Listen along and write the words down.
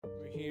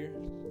here.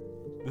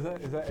 Is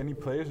that any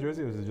player's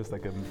jersey, or is it just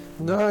like a?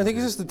 No, I think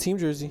it's just the team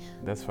jersey.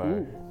 That's fire.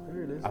 Ooh,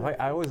 there it is.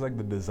 I always like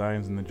the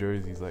designs in the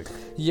jerseys. Like,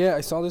 Yeah,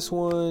 I saw this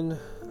one.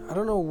 I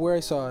don't know where I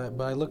saw it,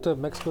 but I looked up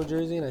Mexico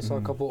jersey and I saw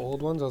a couple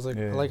old ones. I was like,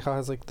 Yeah. I like how it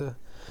has like the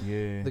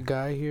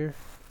guy here.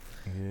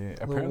 Yeah,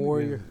 The apparently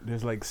warrior.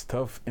 there's like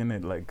stuff in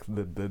it, like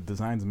the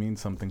designs mean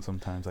something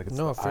sometimes. Like it's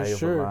No, the for eye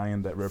sure. of a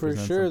lion that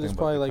represents sure, something there's about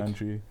probably, the like,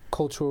 country.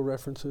 Cultural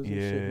references and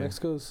shit. Yeah.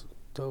 Mexico's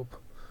dope.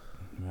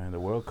 Man, the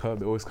World Cup,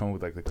 they always come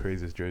with like the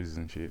craziest jerseys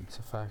and shit. That's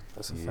a fact.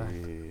 That's a Yeah. fact.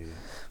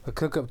 But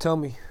Cook Up, tell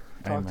me.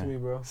 Hey, Talk to man. me,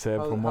 bro. Seb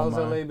How's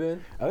 1Mind. LA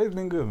been? LA's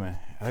been good, man.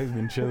 LA's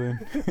been chilling.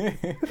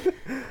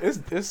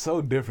 It's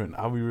so different.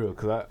 I'll be real,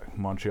 cause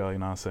Montreal, you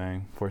know what I'm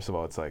saying. First of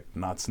all, it's like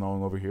not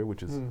snowing over here,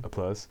 which is a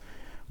plus.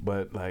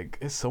 But like,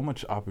 it's so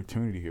much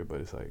opportunity here.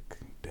 But it's like,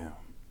 damn.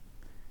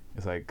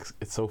 It's like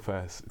it's so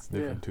fast. It's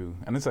different too,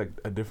 and it's like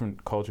a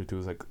different culture too.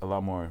 It's like a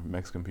lot more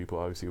Mexican people,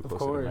 obviously, Of closer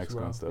course, to Mexico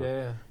bro. and stuff.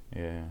 Yeah.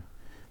 Yeah.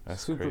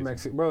 That's Super crazy.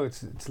 Mexican. Bro,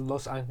 it's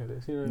Los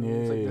Angeles. You know what I mean?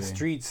 It's like Yeah. the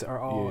streets are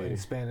all Yeah. in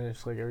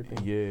Spanish, like everything.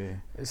 Yeah.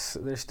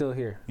 They're still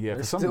here. Yeah, They're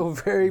for some- still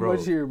very bro,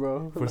 much here,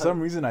 bro. For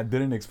some reason, I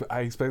didn't expect.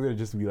 I expected it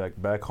just to be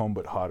like back home,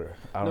 but hotter.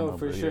 I don't know.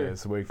 for but sure. Yeah,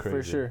 it's way crazy.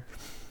 For sure.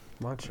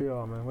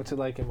 Montreal, man. What's it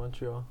like in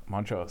Montreal?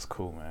 Montreal is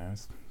cool, man.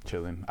 It's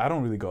chilling. I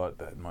don't really go out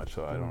that much,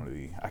 so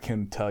I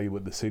can't tell you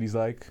what the city's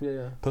like.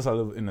 Yeah. Plus, I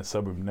live in a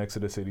suburb next to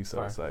the city, so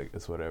Fire. it's like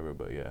it's whatever.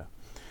 But yeah.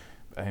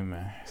 Hey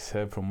man,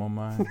 Seb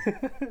 1Mind.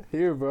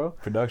 Here, bro.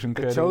 Production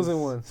The credits.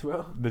 chosen ones,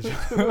 bro.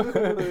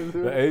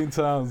 The 8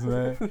 times,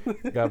 man.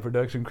 Got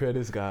production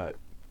credits. Got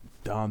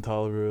Don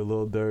Toliver,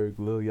 Lil Durk,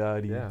 Lil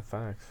Yachty, Yeah,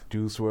 facts.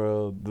 Juice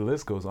WRLD. The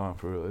list goes on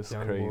for real. It's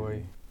Young crazy.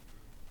 Boy.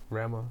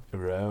 Rama.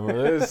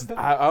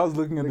 I was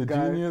looking at The the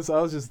guy- Genius.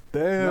 I was just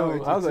damn.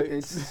 No, I was like,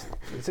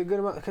 it's a good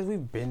amount because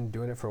we've been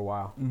doing it for a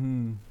while.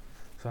 mm-hmm.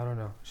 So I don't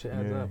know. Shit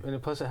adds Yeah. up,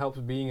 and plus it helps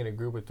being in a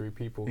group with 3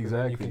 people. 'Cause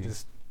then you Exactly. can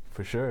just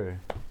For sure.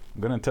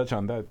 I'm gonna touch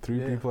on that. 3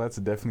 Yeah. people. That's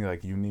definitely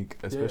like unique,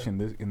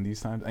 especially in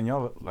these times. And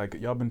y'all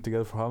been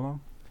together for how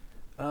long?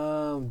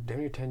 damn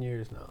near 10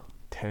 years now.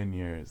 10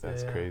 years.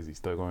 That's Yeah. crazy.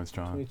 Still going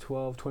strong.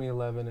 2012,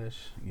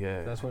 2011-ish.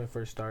 Yeah. That's when it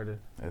first started.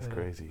 That's Yeah.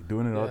 crazy.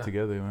 Doing it all Yeah.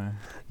 together, man.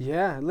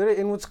 Yeah, literally.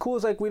 And what's cool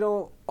is like we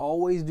don't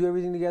always do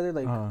everything together.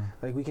 Like Uh,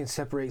 like we can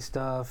separate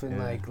stuff and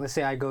Yeah. like let's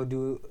say I go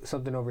do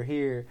something over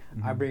here,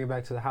 I mhm. bring it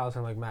back to the house.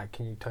 And I'm like, Matt,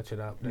 can you touch it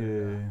up?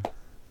 Yeah.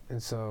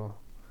 And so,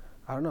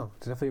 I don't know.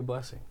 It's definitely a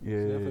blessing. Yeah.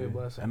 It's definitely a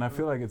blessing. And I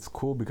feel like it's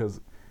cool because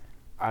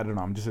I don't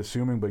know. I'm just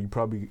assuming, but you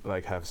probably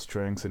like have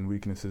strengths and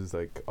weaknesses,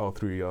 like all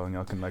 3 of y'all, and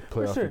y'all can like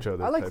play For off sure. each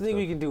other. I like to type think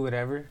we stuff. can do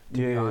whatever. To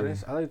be Yeah.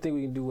 honest, I like to think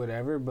we can do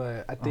whatever.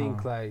 But I think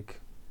Uh-huh. like,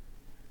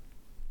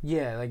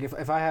 yeah, like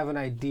if I have an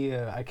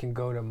idea, I can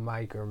go to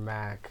Mike or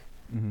Mac.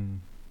 Mhm.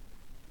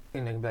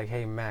 And then be like,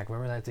 hey, Mac,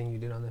 remember that thing you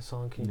did on this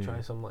song? Can you Yeah.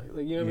 try something like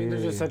you know what I mean?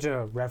 There's just Yeah. such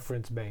a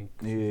reference bank.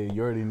 Yeah,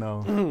 you already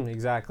know.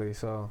 Exactly.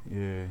 So,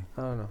 Yeah.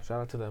 I don't know.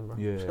 Shout out to them, bro.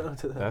 Yeah, Shout out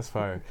to them. that's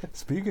fire.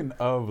 Speaking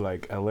of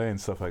like LA and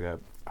stuff like that,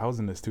 I was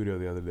in the studio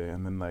the other day,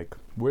 and then like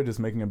we're just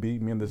making a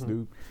beat, me and this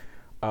dude,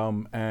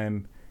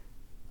 and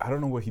I don't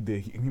know what he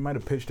did. He might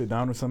have pitched it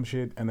down or some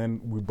shit, and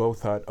then we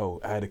both thought, oh,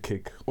 add a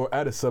kick or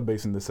add a sub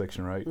bass in this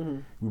section, right?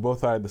 We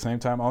both thought at the same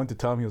time. I went to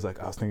tell him, he was like,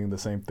 I was thinking the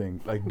same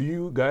thing. Like, do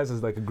you guys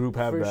as like a group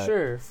have For that?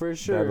 sure.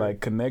 That like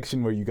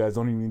connection where you guys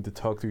don't even need to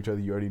talk to each other.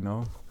 You already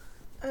know,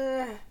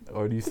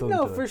 or do you still?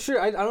 No, need to, for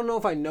sure. I don't know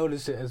if I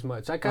notice it as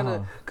much. I kind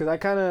of, because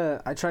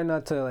I try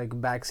not to like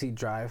backseat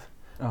drive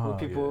with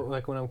people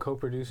like when I'm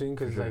co-producing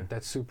because sure. like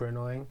that's super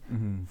annoying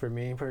Mm-hmm. for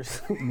me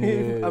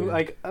personally. Yeah. I'm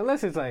like,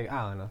 unless it's like,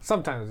 I don't know.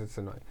 Sometimes it's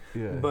annoying.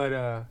 Yeah. But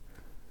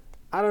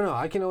I don't know.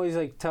 I can always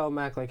like tell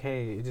Mac like,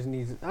 hey, it just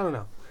needs. I don't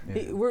know.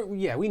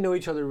 Yeah. We know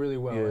each other really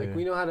well. Yeah. Like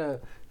we know how to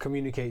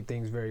communicate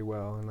things very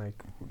well, and like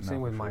same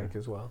No, with for Mike sure.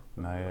 as well.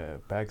 Nah, yeah,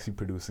 backseat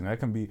producing. That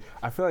can be.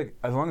 I feel like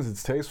as long as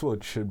it's tasteful,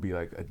 it should be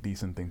like a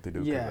decent thing to do.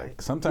 'Cause, Yeah,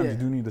 Like, sometimes yeah. you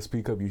do need to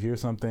speak up. You hear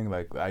something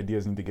like the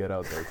ideas need to get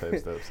out there type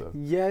stuff. So.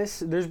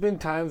 Yes, there's been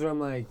times where I'm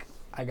like,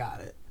 I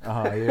got it.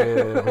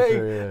 Yeah, for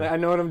sure, Like, I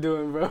know what I'm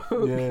doing, bro.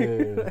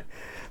 Yeah.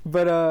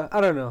 But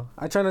I don't know.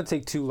 I try not to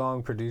take too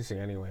long producing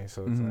anyway,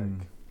 so it's Mhm.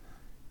 like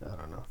I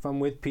don't know. If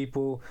I'm with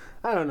people,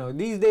 I don't know.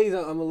 These days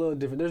I'm a little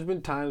different. There's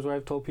been times where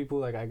I've told people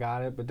like I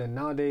got it, but then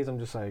nowadays I'm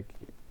just like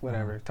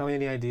whatever. Tell me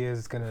any ideas.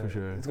 It's gonna For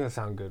sure. it's gonna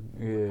sound good.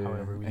 Yeah,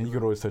 However we and do you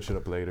could it. always touch it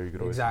up later. You could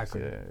always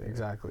Exactly. Yeah.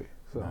 Exactly.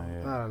 So Nah,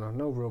 yeah. I don't know.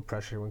 No real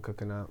pressure when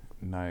cooking out.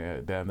 Nah, yeah,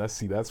 damn.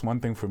 That's one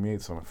thing for me.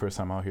 It's my first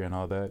time out here and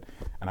all that,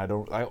 and I've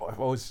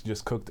always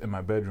just cooked in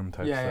my bedroom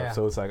type Yeah, stuff. yeah.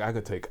 So it's like I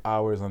could take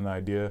hours on the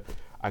idea.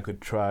 I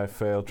could try,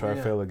 fail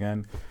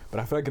again.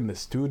 But I feel like in the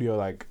studio,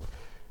 like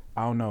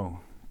I don't know.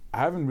 I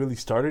haven't really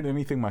started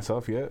anything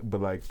myself yet, but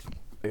like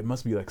it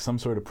must be like some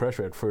sort of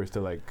pressure at first to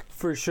like.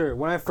 For sure.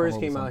 When I first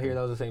up with came out here, something.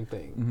 that was the same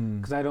thing. Mm-hmm.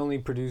 Because I'd only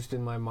produced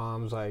in my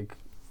mom's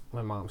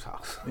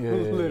house. Yeah,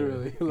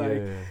 Literally. Like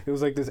yeah. it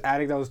was like this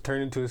attic that was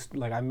turned into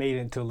like I made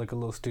it into like a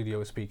little studio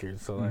with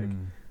speakers. So like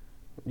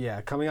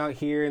yeah, coming out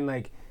here and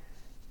like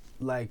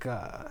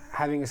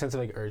having a sense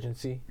of like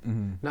urgency,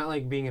 Mm-hmm. not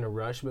like being in a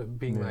rush, but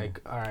being Yeah.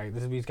 like, all right,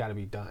 this beat's got to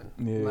be done.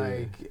 Yeah.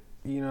 Like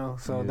you know.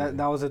 So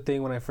that was a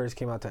thing when I first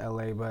came out to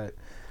LA, but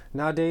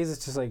nowadays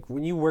it's just like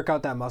when you work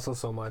out that muscle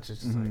so much,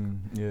 it's just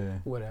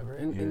like whatever.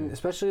 And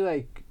especially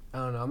like I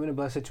don't know, I'm in a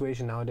blessed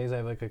situation nowadays. I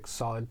have like a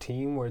solid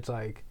team where it's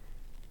like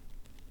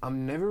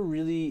I'm never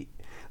really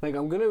like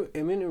I'm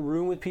in a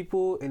room with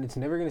people and it's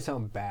never gonna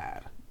sound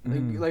bad.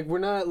 Like we're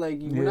not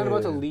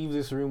about to leave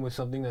this room with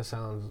something that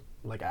sounds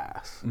like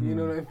ass. You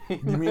know what I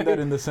mean? You mean that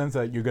in the sense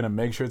that you're gonna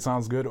make sure it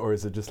sounds good, or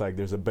is it just like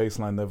there's a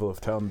baseline level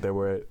of talent that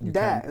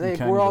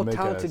we're all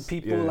talented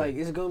people? Like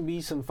it's gonna be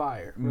some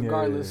fire,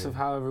 regardless of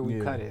however we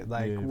cut it.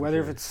 Like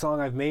whether if it's a song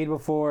I've made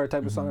before, a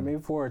type of song I've made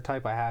before, or a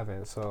type I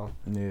haven't. So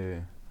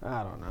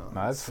I don't know.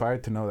 No, that's fire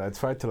to know that. It's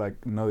fire to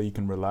like know that you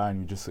can rely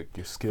on your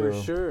skill.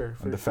 For sure.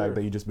 And the fact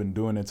that you just been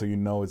doing it, so you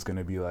know it's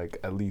gonna be like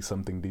at least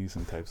something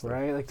decent type stuff.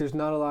 Right? Like there's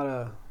not a lot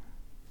of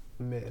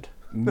mid.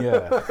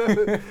 Yeah.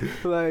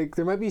 Like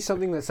there might be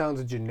something that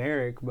sounds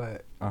generic,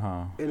 but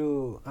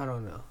it'll, I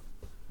don't know.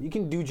 You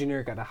can do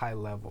generic at a high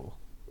level.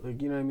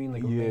 Like, you know what I mean?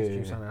 Like a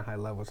mainstream sound at a high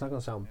level. It's not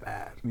gonna sound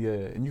bad. Yeah,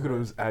 and you could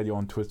always add your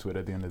own twist to it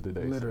at the end of the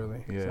day.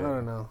 Literally. So, yeah. So I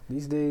don't know.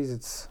 These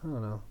days I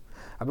don't know.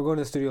 I've been going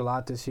to the studio a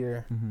lot this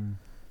year.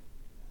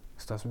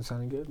 Stuff's been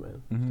sounding good,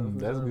 man.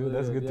 That's good. Really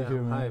That's good to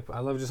hear, man. Hype. I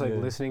love just like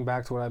listening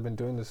back to what I've been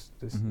doing this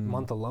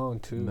month alone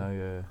too.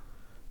 No,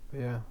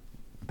 Yeah.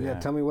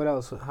 Tell me what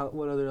else.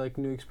 What other like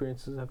new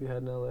experiences have you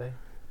had in LA?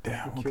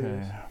 Damn.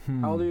 Okay.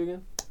 How old are you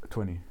again?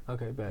 20.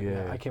 Okay, bad.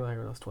 Yeah. I came out here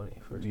when I was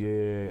 20.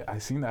 Yeah, I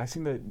seen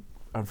that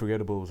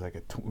Unforgettable was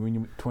like when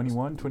you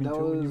 21, 22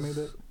 when you made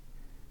that.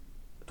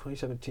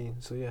 2017.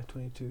 So yeah,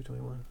 22,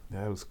 21.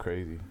 That was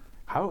crazy.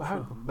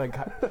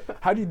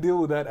 How do you deal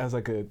with that as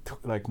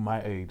like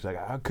my age? Like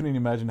I couldn't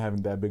imagine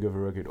having that big of a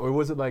record. Or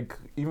was it like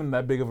even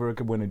that big of a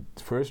record when it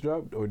first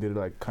dropped, or did it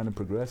like kind of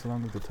progress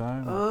along with the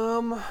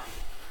time?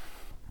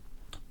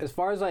 As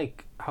far as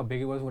like how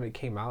big it was when it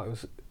came out,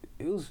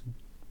 it was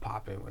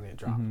popping when it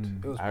dropped.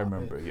 It was. I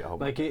remember.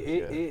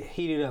 It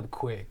heated up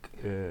quick.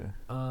 Yeah.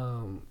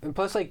 And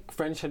plus like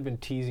French had been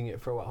teasing it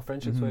for a while.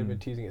 French and Sway had been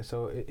teasing it,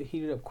 so it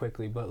heated up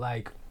quickly. But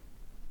like.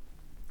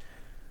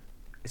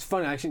 It's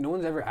funny, actually, no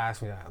one's ever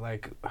asked me that.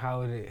 Like,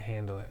 how did it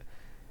handle it?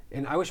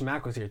 And I wish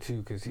Mac was here, too,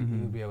 because he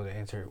would be able to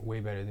answer it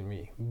way better than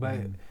me. But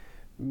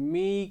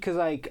me, because,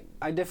 like,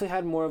 I definitely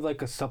had more of,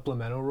 like, a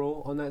supplemental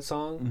role on that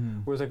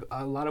song. Whereas, like,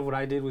 a lot of what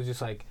I did was just,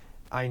 like,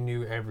 I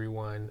knew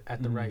everyone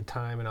at the right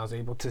time, and I was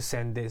able to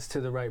send this to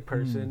the right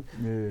person.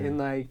 And,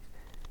 like,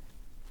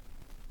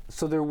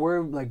 so there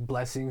were, like,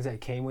 blessings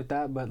that came with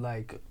that. But,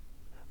 like,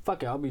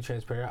 fuck it, I'll be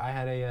transparent.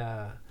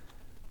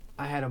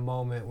 I had a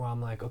moment where I'm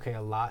like, okay,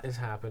 a lot is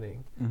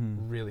happening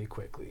really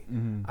quickly.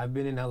 I've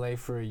been in LA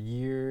for a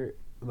year.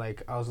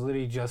 Like, I was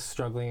literally just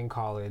struggling in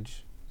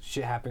college.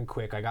 Shit happened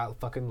quick. I got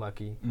fucking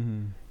lucky.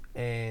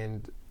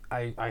 And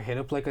I hit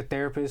up like a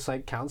therapist,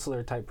 like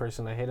counselor type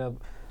person.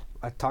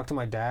 I talked to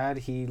my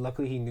dad.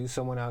 Luckily he knew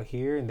someone out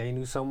here, and they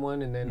knew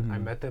someone. And then I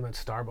met them at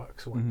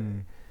Starbucks one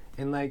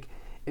day. And like,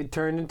 it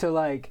turned into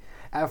like,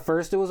 at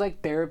first it was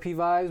like therapy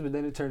vibes, but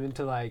then it turned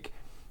into like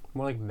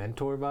more like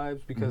mentor vibes,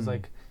 because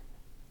like,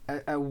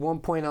 at one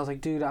point I was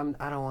like, dude, I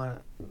don't want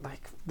to,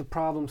 like, the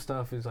problem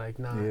stuff is like,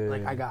 nah,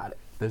 like, I got it.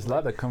 There's a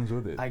lot that comes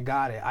with it. I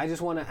got it. I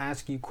just want to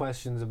ask you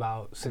questions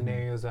about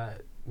scenarios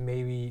that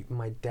maybe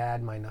my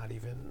dad might not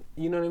even,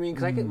 you know what I mean?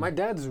 Because my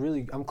dad's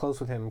really, I'm close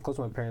with him. I'm close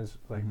with my parents,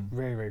 like,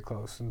 very, very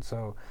close. And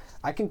so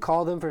I can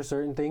call them for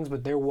certain things,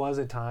 but there was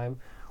a time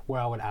where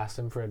I would ask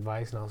them for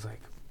advice, and I was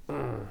like,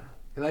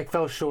 it like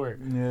fell short.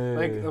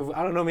 Like,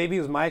 I don't know, maybe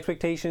it was my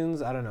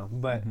expectations. I don't know.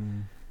 But...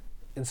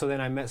 And so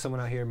then I met someone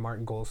out here,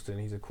 Martin Golston.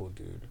 He's a cool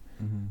dude,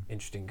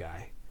 interesting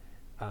guy.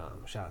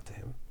 Shout out to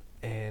him.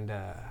 And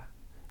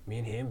me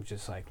and him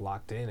just like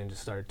locked in and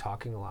just started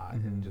talking a lot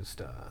and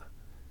just,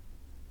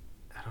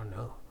 I don't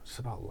know, just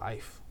about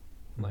life.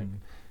 Like,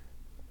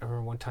 I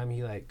remember one time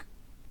he like,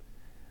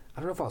 I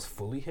don't know if I was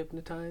fully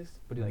hypnotized,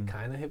 but he like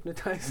kind of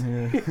hypnotized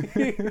me.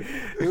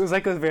 It was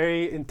like a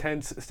very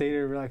intense state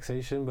of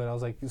relaxation, but I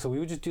was like, so we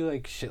would just do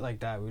like shit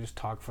like that. We would just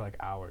talk for like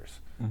hours.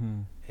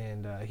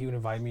 And he would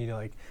invite me to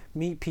like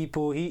meet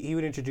people. He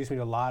would introduce me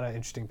to a lot of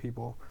interesting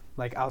people,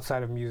 like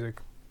outside of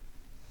music.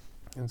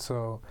 And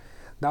so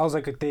that was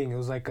like a thing. It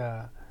was like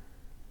a,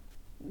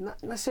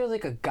 not necessarily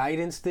like a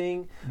guidance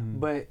thing,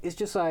 but it's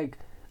just like,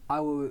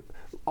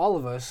 all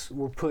of us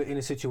were put in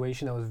a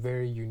situation that was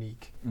very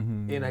unique.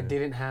 And I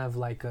didn't have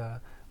like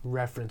a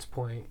reference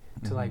point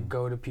to like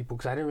go to people,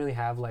 because I didn't really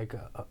have like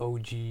a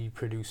OG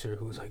producer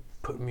who was like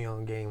putting me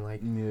on game.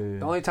 Like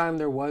the only time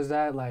there was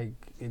that, like,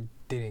 it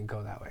didn't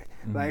go that way.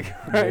 Like,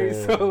 right?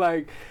 So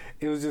like,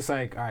 it was just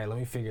like, all right, let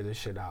me figure this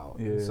shit out.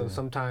 So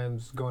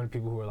sometimes going to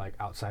people who are like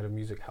outside of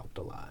music helped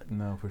a lot.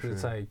 No, for sure.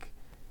 It's like,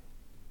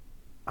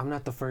 I'm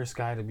not the first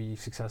guy to be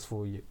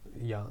successful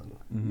young,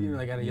 you know,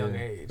 like at a young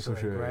age, like,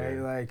 sure, right?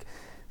 Like,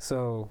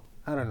 so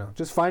I don't know,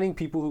 just finding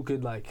people who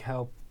could like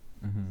help,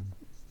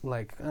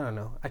 like, I don't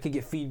know, I could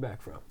get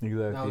feedback from.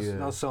 Exactly.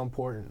 That was so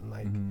important.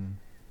 Like,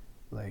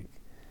 like,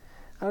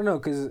 I don't know,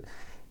 because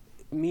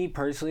me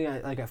personally, I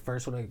like at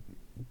first when I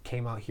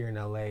came out here in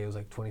LA, it was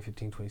like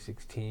 2015,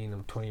 2016.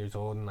 I'm 20 years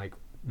old, and like,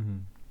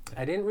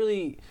 I didn't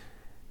really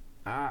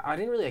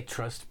like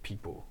trust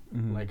people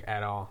like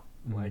at all.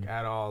 Like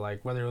at all,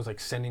 like whether it was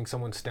like sending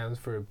someone stems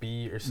for a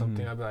beat or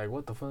something, I'd be like,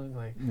 what the fuck,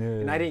 like,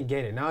 and I didn't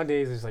get it.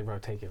 Nowadays it's like, bro,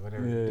 take it,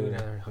 whatever, do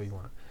whatever the hell you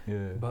want.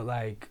 Yeah. But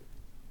like,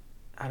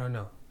 I don't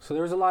know. So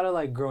there was a lot of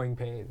like growing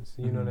pains.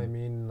 You know what I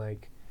mean?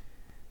 Like,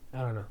 I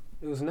don't know.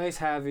 It was nice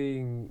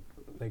having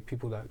like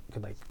people that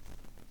could like,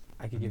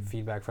 I could get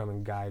feedback from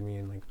and guide me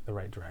in like the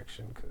right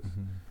direction. Cause,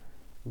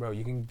 bro,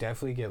 you can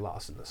definitely get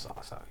lost in the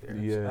sauce out here.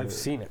 Yeah, I've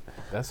seen it.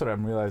 That's what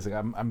I'm realizing.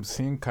 I'm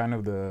seeing kind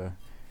of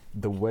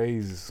the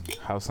ways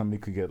how somebody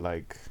could get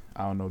like,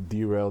 I don't know,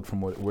 derailed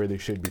from where they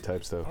should be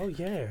type stuff. Oh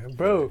yeah,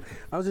 bro.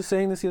 I was just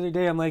saying this the other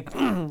day. I'm like,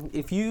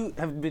 if you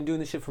have been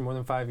doing this shit for more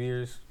than 5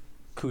 years,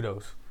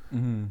 kudos.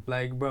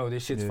 Like, bro,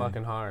 this shit's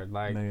fucking hard.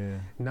 Like,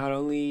 not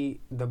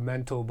only the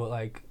mental, but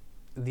like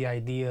the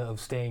idea of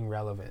staying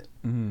relevant.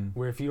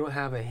 Where if you don't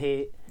have a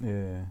hit,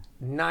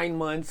 9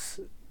 months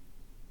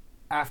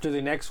after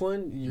the next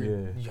one,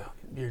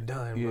 you're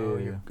done,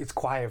 bro. It's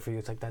quiet for you.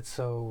 It's like, that's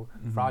so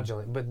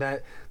fraudulent. But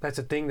that's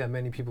a thing that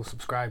many people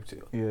subscribe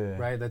to.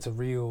 Right? That's a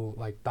real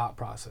like thought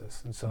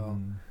process. And so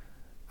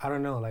I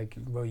don't know, like,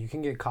 bro, you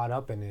can get caught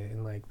up in it,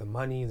 and like the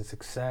money, the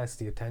success,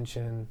 the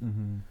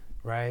attention,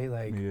 right?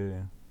 Like,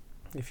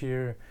 if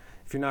you're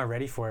not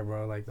ready for it,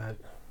 bro, like that,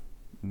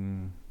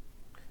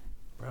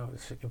 bro,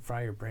 this shit can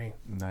fry your brain.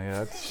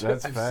 That's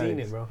I've seen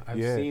it, bro.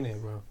 I've seen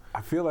it, bro. I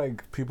feel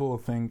like people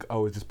think,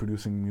 oh, it's just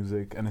producing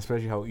music, and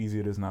especially how easy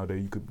it is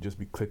nowadays. You could just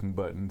be clicking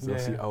buttons. They'll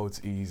see, oh, it's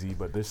easy,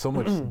 but there's so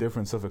much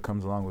different stuff that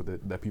comes along with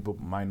it that people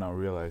might not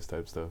realize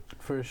type stuff.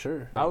 For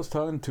sure. I was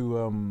talking to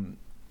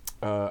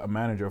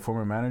a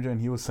former manager, and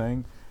he was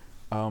saying,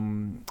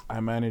 I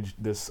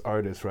managed this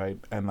artist, right?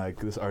 And like,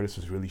 this artist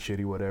was really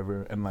shitty,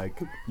 whatever. And like,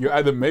 you're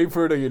either made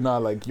for it or you're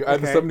not. Like, you're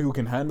either somebody who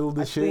can handle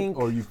this shit,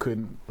 or you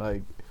couldn't,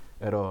 like,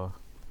 at all.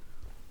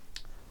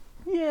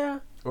 Yeah.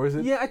 Or is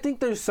it? Yeah, I think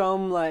there's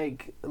some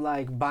like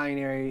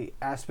binary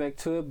aspect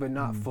to it, but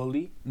not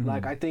fully.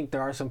 Like, I think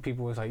there are some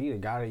people who's like, you either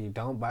got it, you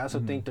don't. But I also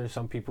think there's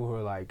some people who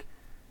are like,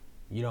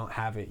 you don't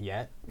have it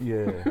yet.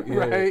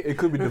 Right? It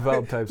could be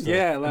developed type stuff.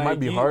 Yeah, like, it might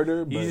be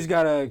harder, but you just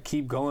gotta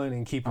keep going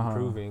and keep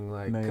improving.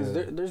 Like, because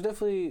there's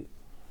definitely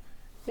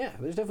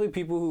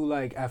people who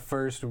like at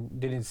first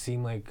didn't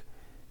seem like,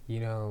 you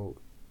know,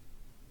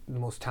 the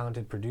most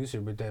talented producer,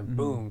 but then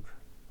boom,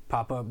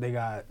 pop up, they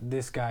got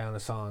this guy on a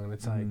song, and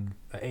it's like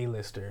an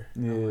A-lister.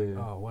 Like,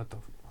 oh, what the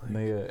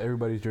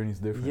everybody's journey is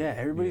different. Yeah,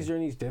 everybody's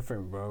journey is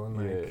different, bro. And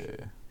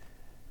like,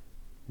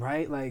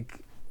 right? Like,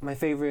 one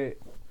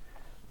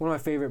of my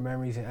favorite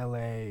memories in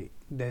LA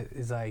that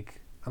is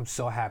like, I'm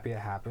so happy it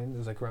happened. It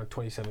was like around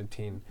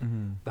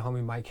 2017. The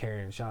homie Mike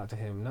Heron, shout out to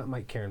him. Not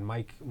Mike Heron,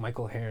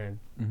 Michael Heron.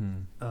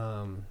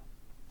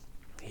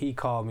 He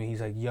called me.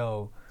 He's like,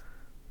 yo,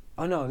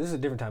 oh no, this is a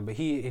different time. But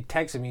he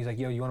texted me. He's like,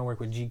 yo, you want to work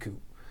with G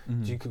Coop?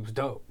 G Coop's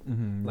dope.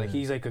 Like,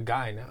 he's like a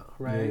guy now,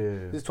 right?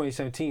 This is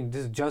 2017.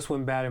 This is just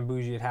when Bad and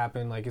Bougie had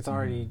happened. Like, it's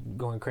already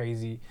going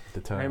crazy.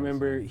 I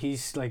remember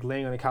he's like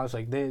laying on the couch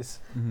like this,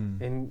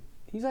 and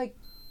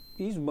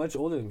he's much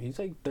older than me. He's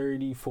like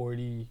 30,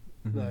 40,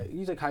 like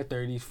he's like high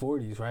 30s,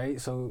 40s, right?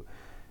 So,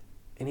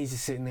 and he's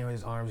just sitting there with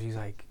his arms. He's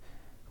like,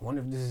 I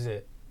wonder if this is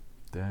it.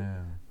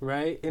 Damn.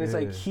 Right? And it's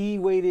like, he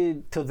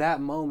waited till that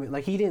moment.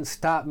 Like, he didn't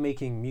stop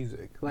making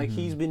music. Like,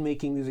 he's been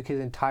making music his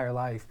entire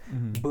life.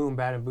 Boom,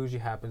 Bad and Bougie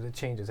happens. It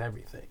changes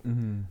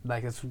everything.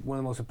 Like, it's one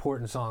of the most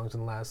important songs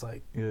in the last,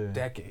 like,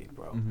 decade,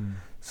 bro.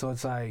 So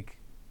it's like,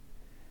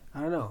 I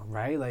don't know,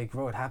 right? Like,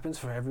 bro, it happens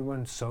for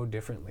everyone so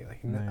differently.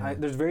 Like,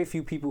 there's very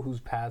few people whose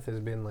path has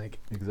been, like,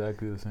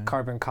 exactly the same.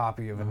 Carbon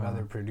copy of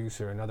another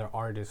producer, another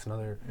artist,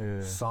 another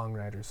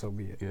songwriter, so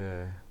be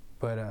it.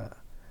 But,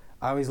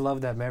 I always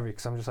loved that memory,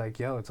 because I'm just like,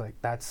 yo, it's like,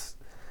 that's,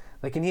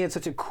 like, and he had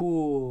such a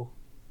cool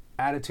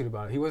attitude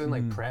about it. He wasn't,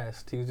 like,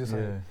 pressed. He was just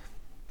like,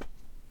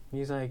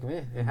 he's like,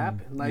 man, it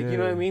happened. Like, you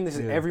know what I mean? This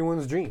is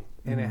everyone's dream,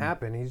 and it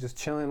happened. He's just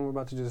chilling. We're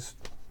about to just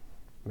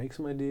make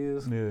some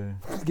ideas,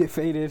 get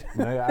faded.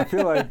 I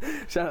feel like,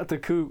 shout out to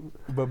Coop.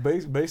 But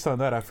based on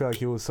that, I feel like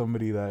he was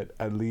somebody that,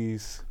 at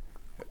least,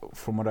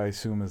 from what I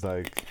assume, is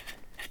like,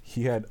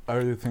 he had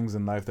other things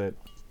in life that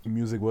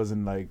music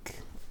wasn't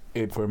like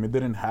it for him. It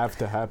didn't have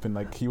to happen.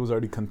 Like, he was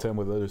already content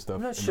with other stuff.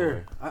 I'm not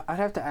sure. I'd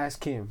have to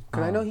ask him,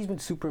 because I know he's been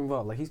super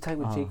involved. Like, he's tight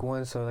with Jake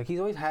One, so like, he's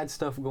always had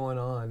stuff going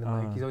on, and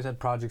like, he's always had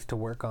projects to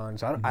work on.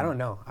 So I don't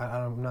know.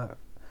 I'm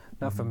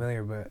not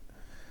familiar, but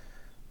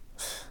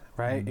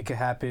right, it could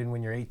happen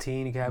when you're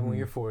 18. It could happen when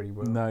you're 40,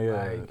 bro.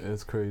 Like,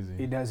 it's crazy.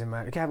 It doesn't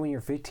matter. It could happen when you're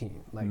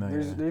 15. Like,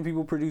 there's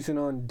people producing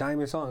on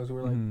Diamond songs who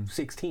are like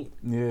 16.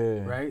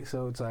 Right.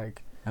 So it's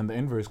like. And the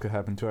inverse could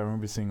happen too. I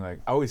remember seeing, like,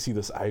 I always see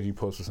this IG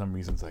post for some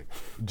reason. It's like,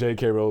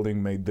 J.K.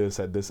 Rowling made this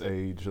at this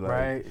age, like,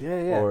 right?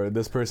 Or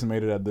this person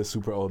made it at this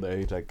super old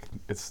age. Like,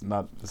 it's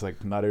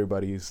like not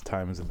everybody's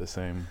time is the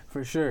same.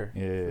 For sure.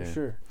 For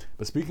sure.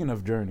 But speaking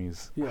of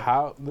journeys,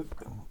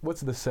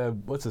 what's the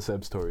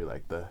Seb story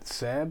like? The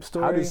Seb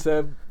story. How did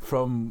Seb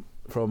from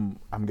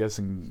I'm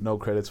guessing no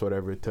credits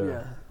whatever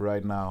to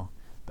right now,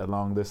 that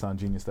long list on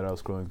Genius that I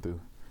was scrolling through?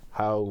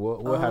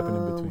 What happened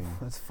in between?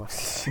 That's funny.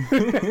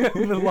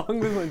 The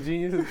longest one,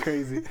 Genius, is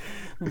crazy.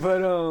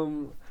 But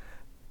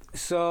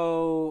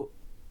so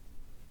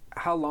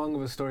how long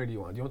of a story do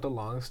you want? Do you want the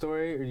long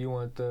story, or do you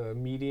want the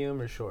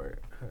medium or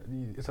short?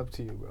 It's up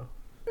to you, bro.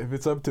 If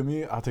it's up to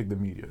me, I'll take the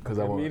medium because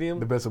I want medium?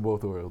 The best of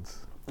both worlds.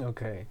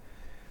 Okay,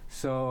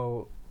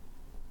 so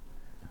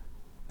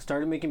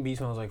started making beats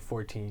when I was like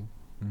 14.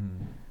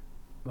 Mm-hmm.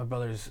 My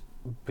brother's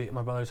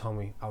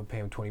homie. I would pay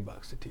him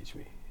 $20 to teach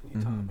me. And he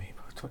taught me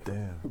about $20.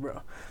 Damn,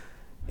 bro.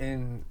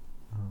 And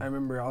I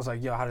remember I was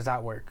like, "Yo, how does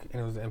that work?"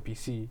 And it was the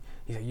MPC.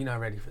 He's like, "You're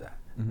not ready for that."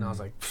 And I was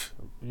like,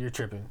 "You're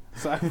tripping."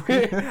 So I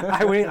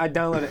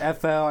downloaded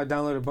FL. I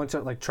downloaded a bunch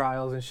of like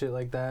trials and shit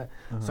like that.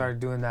 Started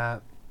doing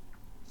that.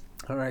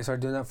 All right,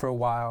 started doing that for a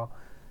while.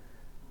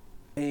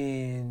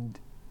 And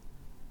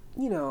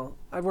you know,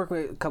 I work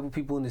with a couple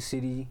people in the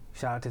city.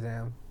 Shout out to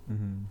them.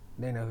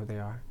 They know who they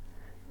are.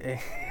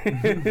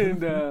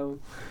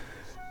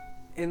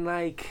 And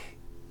like,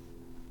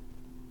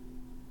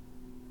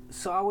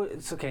 so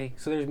it's okay.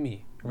 So there's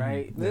me,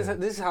 right? This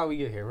is how we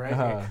get here,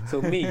 right?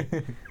 So me,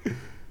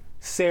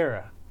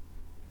 Sarah,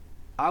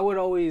 I would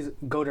always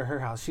go to her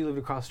house. She lived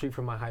across the street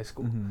from my high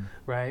school,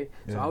 right?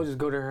 So I would just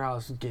go to her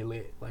house and get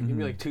lit. Like it'd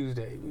be like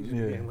Tuesday, we just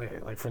getting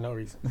lit, like for no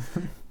reason,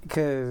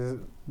 because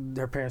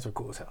their parents were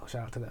cool as hell.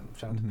 Shout out to them.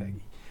 Shout out to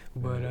Peggy.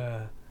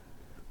 But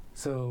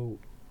so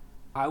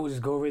I would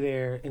just go over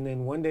there, and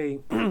then one day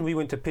we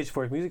went to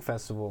Pitchfork Music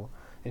Festival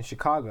in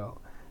Chicago,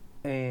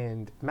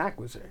 and Mac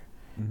was there.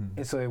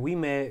 And so we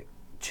met,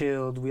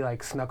 chilled, we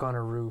like snuck on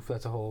a roof,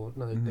 that's a whole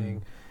another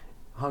thing,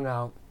 hung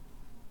out.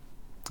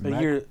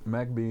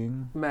 Mac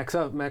being? Mac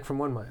from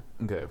 1Mind.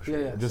 Okay, for sure.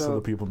 Yeah, just so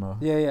the people know.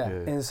 Yeah.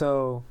 And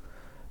so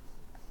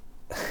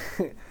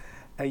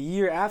a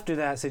year after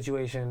that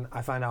situation,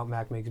 I find out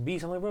Mac makes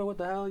beats. I'm like, bro, what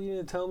the hell? You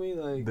didn't tell me?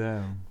 Like,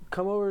 damn.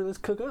 Come over, let's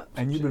cook up.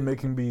 And you've been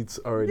making beats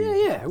already?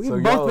 Yeah.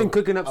 We've both been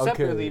cooking up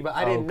separately, but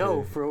I didn't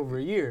know for over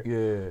a year.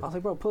 Yeah. I was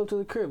like, bro, pull up to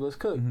the crib, let's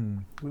cook.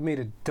 We made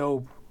a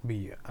dope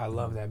beat. I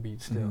love that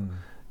beat still.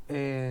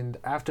 And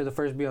after the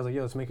first beat, I was like,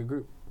 yo, let's make a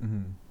group.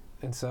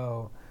 And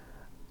so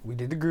we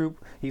did the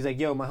group. He's like,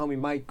 yo, my homie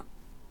Mike,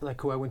 like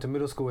who I went to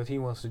middle school with, he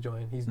wants to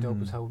join. He's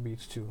dope as hell with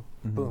beats too.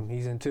 Boom,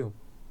 he's in too.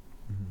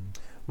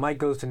 Mike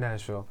goes to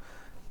Nashville.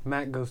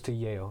 Matt goes to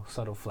Yale.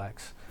 Subtle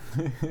flex.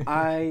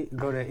 I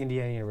go to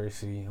Indiana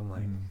University. I'm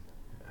like,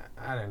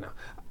 I don't know.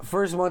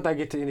 First month I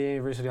get to Indiana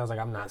University, I was like,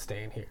 I'm not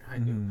staying here. I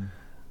knew.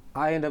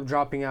 I end up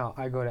dropping out.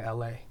 I go to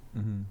LA,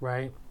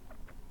 right?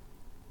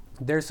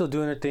 They're still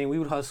doing their thing. We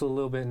would hustle a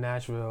little bit in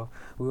Nashville.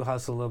 We would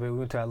hustle a little bit. We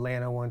went to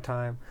Atlanta one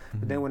time.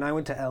 But then when I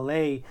went to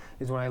LA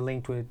is when I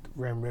linked with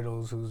Rem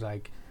Riddles, who's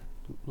like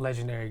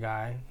legendary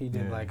guy. He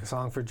did like a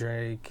song for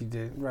Drake. He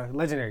did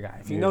legendary guy.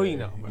 If you know, you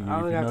know. But I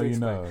don't have to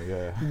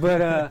explain.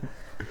 But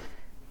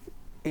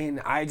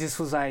and I just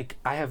was like,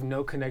 I have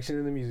no connection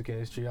in the music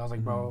industry. I was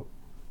like, bro,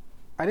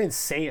 I didn't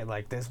say it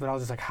like this, but I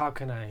was just like, how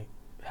can I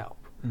help?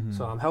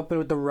 So I'm helping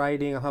with the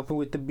writing, I'm helping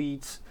with the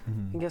beats,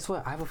 and guess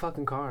what? I have a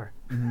fucking car.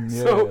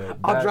 So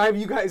I'll drive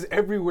you guys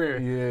everywhere.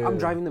 I'm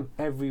driving them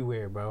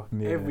everywhere, bro.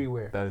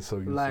 Everywhere. That is so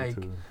useful like,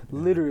 too.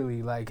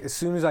 Literally, like as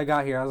soon as I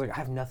got here, I was like, I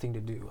have nothing to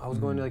do. I was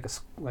going to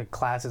like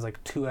classes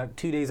like 2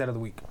 days out of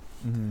the week.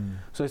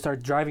 So I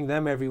started driving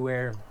them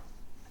everywhere,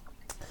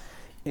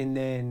 and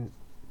then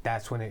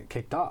that's when it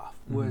kicked off.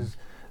 Was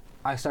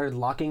I started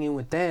locking in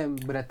with them,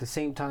 but at the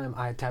same time,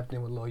 I had tapped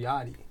in with Lil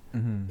Yachty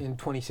in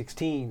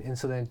 2016, and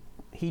so then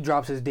he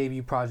drops his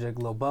debut project,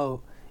 Lil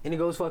Boat, and it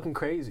goes fucking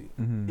crazy.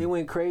 It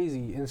went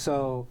crazy, and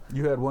so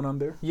you had one on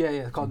there. Yeah,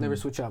 it's called Never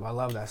Switch Up. I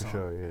love that song. For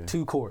sure, yeah.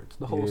 2 chords,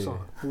 the whole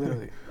song,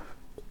 literally.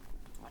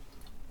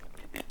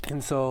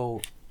 And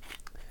so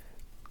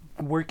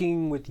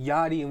working with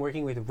Yachty and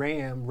working with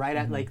Ram right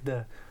at like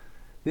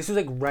this was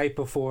like right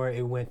before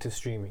it went to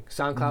streaming.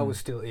 SoundCloud was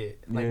still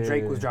it. Like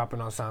Drake was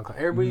dropping on SoundCloud.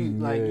 Everybody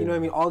like you know what I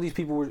mean. All these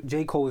people were.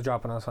 J. Cole was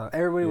dropping on SoundCloud.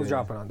 Everybody was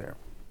dropping on there,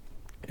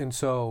 and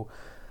so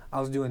I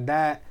was doing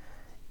that.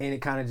 And it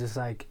kind of just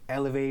like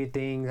elevated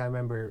things. I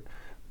remember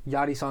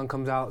Yachty song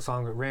comes out,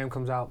 song with Ram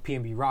comes out,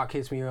 PNB Rock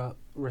hits me up,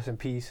 rest in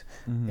peace.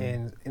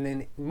 And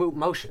then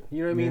motion, you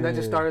know what I mean? That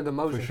just started the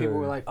motion. People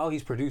were like, oh,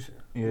 he's producing.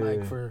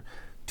 Like for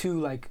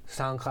 2 like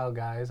SoundCloud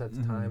guys at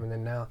the time, and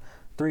then now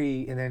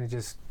 3, and then it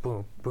just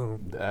boom,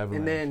 boom. The avalanche,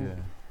 and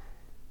then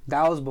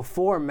that was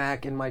before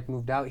Mac and Mike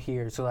moved out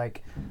here. So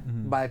like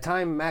by the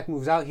time Mac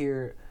moves out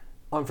here,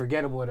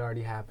 Unforgettable had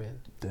already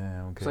happened.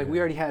 Damn, okay. So like we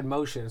already had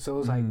motion. So it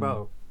was like,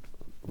 bro,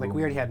 like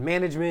we already had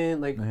management,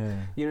 like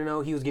you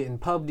know, he was getting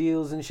pub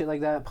deals and shit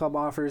like that, pub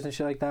offers and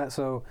shit like that.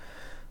 So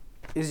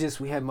it's just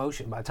we had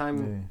motion. By the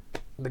time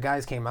the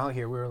guys came out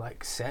here, we were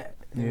like set.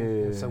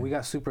 And so we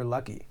got super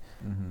lucky.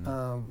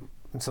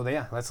 And so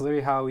that's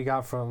literally how we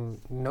got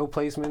from no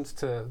placements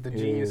to the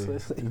genius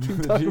list.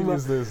 The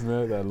genius list,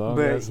 man, that long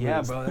ass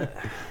list. Bro.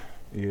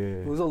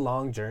 It was a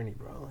long journey,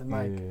 bro. And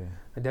like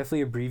I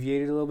definitely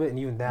abbreviated a little bit, and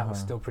even that was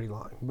still pretty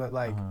long. But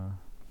like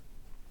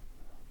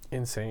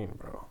insane,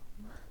 bro.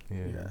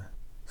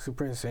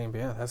 Super insane, but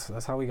yeah,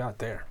 that's how we got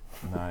there.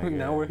 Nah,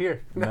 Now we're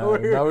here. Now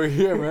we're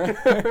here, man.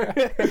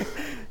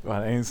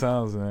 Well, AYN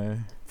sounds,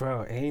 man.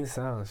 Bro, AYN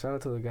sounds. Shout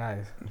out to the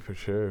guys. For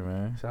sure,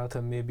 man. Shout out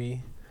to Mibby.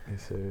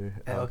 Yes, sir.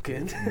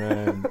 Elkin.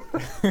 Man,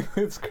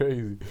 it's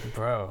crazy.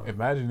 Bro.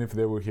 Imagine if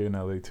they were here in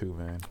LA too,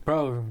 man.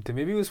 Bro, the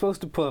Mibby was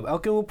supposed to pull up.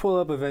 Elkin will pull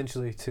up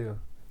eventually too.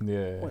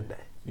 Yeah. One day.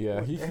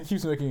 Yeah, he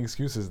keeps making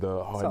excuses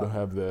though. Oh, I don't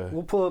have the.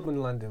 We'll pull up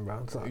in London,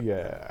 bro.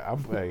 Yeah,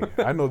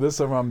 I know this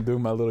summer I'm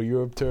doing my little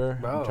Europe tour.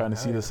 Bro, I'm trying to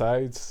see the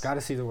sides.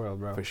 Gotta see the world,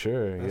 bro. For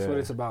sure. That's what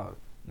it's about.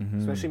 Mm-hmm.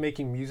 Especially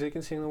making music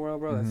and seeing the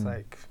world, bro. That's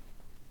like,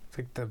 it's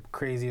like the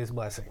craziest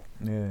blessing.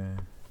 Yeah.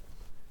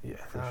 Yeah,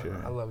 for sure.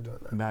 I love doing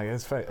that. Nah,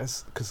 that's fact.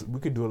 That's because we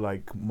could do it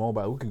like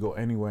mobile. We could go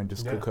anywhere and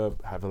just cook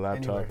up, have a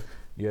laptop. Anywhere.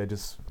 Yeah,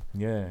 it's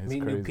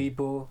meet crazy. new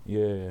people.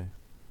 Yeah.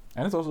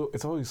 And it's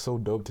always so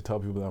dope to tell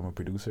people that I'm a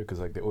producer because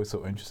like they're always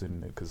so interested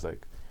in it because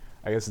like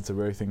I guess it's a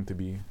rare thing to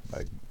be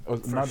like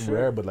not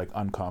rare but like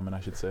uncommon I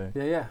should say.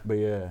 Yeah. But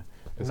yeah,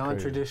 it's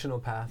non-traditional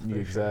path. Yeah,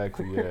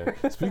 exactly. Yeah.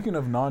 Speaking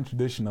of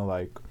non-traditional,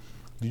 like,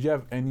 did you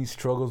have any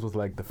struggles with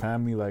like the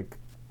family like,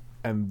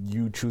 and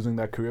you choosing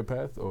that career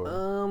path or?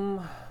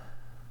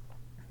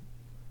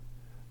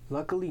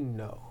 Luckily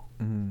no.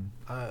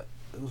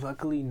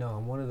 Luckily no.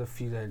 I'm one of the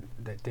few that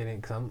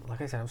didn't because I'm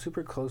like I said I'm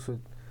super close with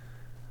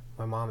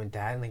my mom and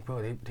dad, and like,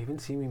 bro, they've been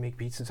seeing me make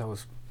beats since I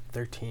was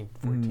 13,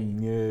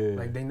 14. Yeah.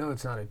 Like, they know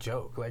it's not a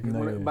joke. Like,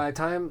 No, by the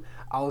time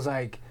I was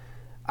like,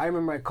 I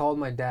remember I called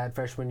my dad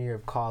freshman year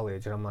of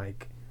college, and I'm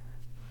like,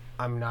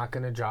 I'm not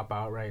gonna drop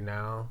out right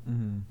now,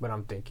 but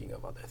I'm thinking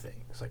of other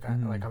things. Like,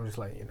 I'm just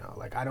letting you know.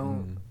 Like, I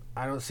don't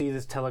see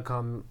this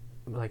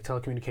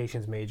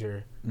telecommunications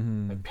major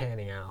like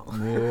panning out.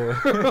 Yeah.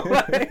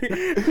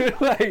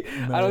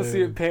 I don't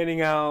see it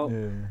panning out.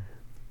 Yeah.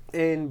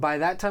 And by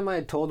that time, I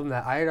had told him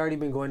that I had already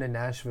been going to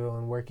Nashville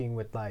and working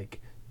with like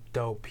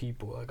dope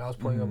people. Like I was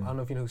pulling up. I don't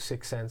know if you know who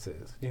Six Sense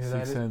is. You know who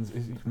that is? Six Sense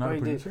is he not a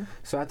producer?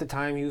 So at the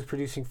time, he was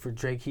producing for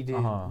Drake. He did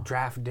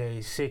Draft Day,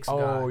 Six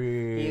God.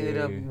 Yeah. He ended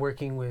up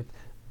working with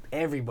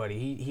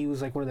everybody. He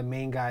was like one of the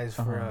main guys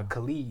for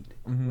Khalid,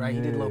 right? He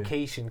did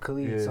Location,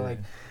 Khalid. Yeah. So like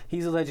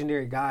he's a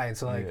legendary guy, and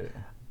so like.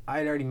 I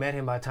had already met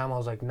him by the time I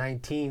was like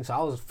 19, so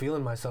I was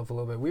feeling myself a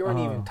little bit. We weren't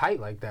even tight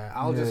like that.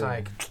 I was just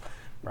like,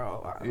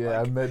 bro.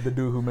 I met the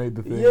dude who made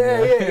the thing. Yeah,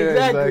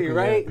 exactly,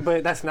 right? Yeah.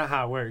 But that's not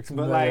how it works.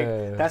 But like,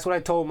 that's what I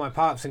told my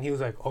pops, and he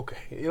was like, okay.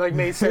 It like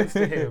made sense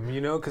to him,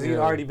 you know, because he had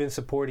already been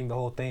supporting the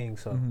whole thing.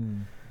 So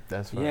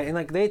that's right. Yeah, and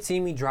like they had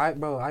seen me drive,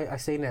 bro. I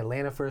stayed in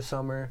Atlanta for a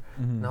summer,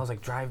 and I was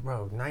like,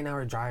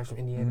 9-hour drives from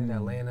Indiana to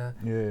Atlanta.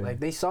 Yeah. Like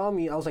they saw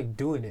me, I was like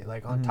doing it,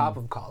 like on top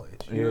of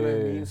college. You know what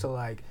I mean? So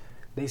like.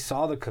 They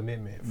saw the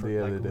commitment for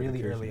like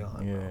really early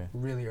on. Yeah,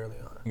 bro. Really early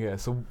on. Yeah.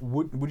 So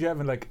would you have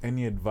like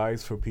any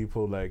advice for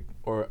people like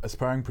or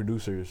aspiring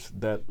producers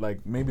that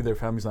like maybe their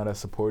family's not as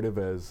supportive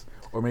as,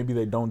 or maybe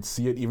they don't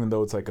see it even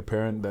though it's like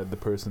apparent that the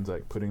person's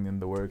like putting in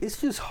the work? It's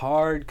just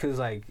hard because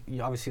like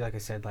obviously like I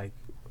said like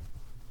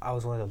I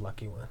was one of the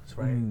lucky ones,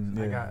 right?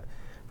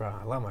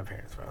 I love my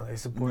parents, bro. They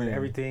supported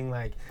everything.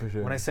 Like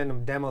when I send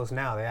them demos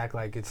now, they act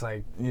like it's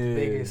like the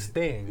biggest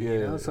thing. You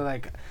know, so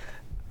like.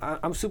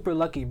 I'm super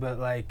lucky, but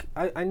like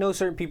I know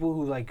certain people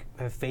who like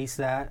have faced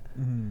that.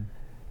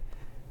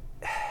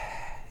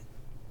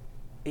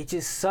 It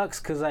just sucks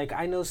because like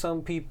I know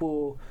some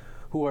people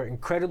who are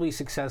incredibly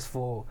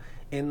successful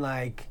and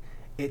like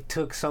it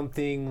took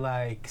something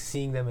like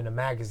seeing them in a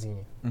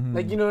magazine,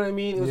 like you know what I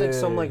mean? It was like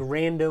some like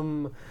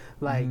random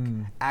like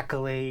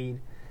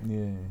accolade.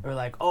 Yeah. Or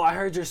like, oh, I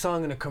heard your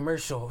song in a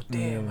commercial.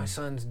 Damn, my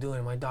son's doing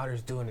it. My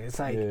daughter's doing it. It's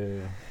like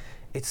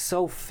it's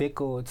so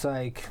fickle. It's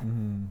like.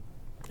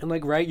 And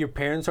like your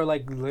parents are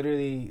like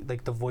literally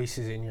like the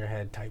voices in your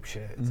head type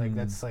shit. It's like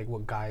that's like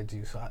what guides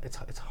you. So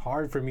it's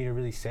hard for me to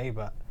really say,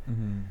 but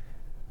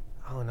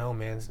I don't know,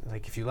 man.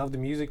 Like if you love the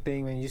music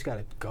thing, man, you just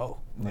gotta go.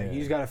 Like you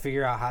just gotta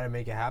figure out how to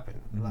make it happen.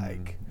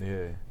 Like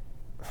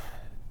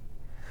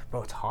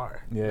bro, it's hard.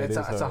 Yeah, it's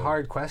a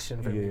hard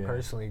question for me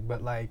personally,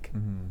 but like,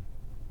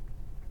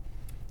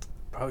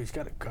 bro, you just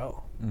gotta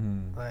go.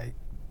 Like,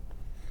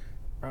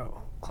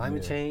 bro.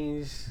 Climate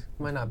change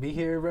might not be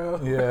here, bro.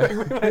 Yeah.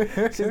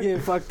 Shit's getting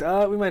fucked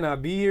up. We might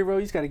not be here, bro.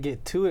 You just gotta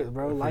get to it,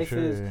 bro. This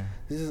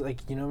is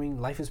like, you know what I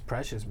mean? Life is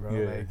precious, bro.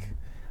 Yeah. Like,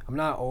 I'm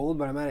not old,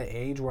 but I'm at an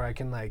age where I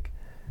can like,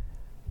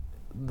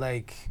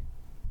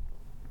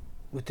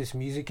 with this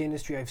music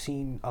industry, I've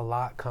seen a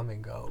lot come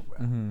and go,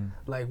 bro.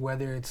 Like,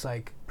 whether it's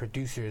like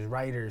producers,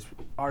 writers,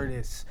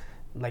 artists,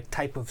 like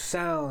type of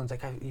sounds,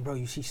 like, bro,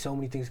 you see so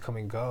many things come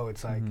and go.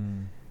 It's like,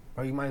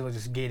 or you might as well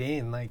just get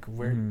in. Like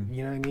we're,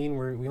 you know what I mean?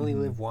 We only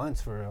live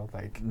once, for real.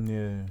 Like,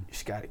 you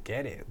just gotta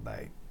get it.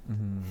 Like,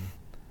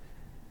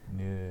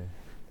 yeah.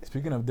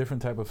 Speaking of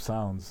different type of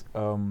sounds,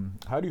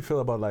 how do you feel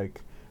about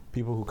like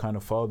people who kind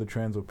of follow the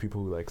trends or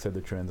people who like set the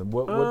trends? And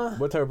what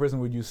type of person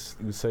would you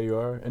say you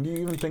are? And do you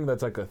even think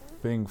that's like a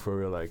thing for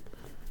real? Like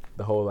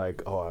the whole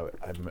like, oh,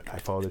 I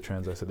follow the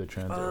trends, I set the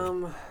trends.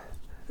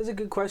 That's a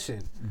good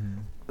question.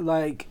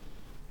 Like.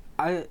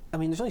 I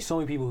mean, there's only so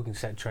many people who can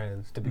set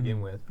trends to begin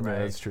with, right? Yeah,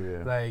 that's true,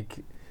 yeah. Like,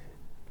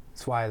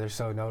 That's why they're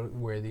so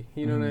noteworthy.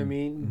 You know what I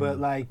mean? But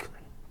like,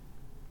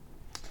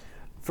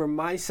 for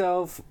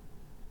myself,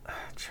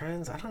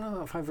 trends, I don't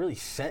know if I've really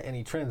set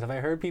any trends. Have I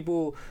heard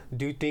people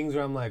do things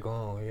where I'm like,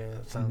 oh yeah,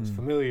 it sounds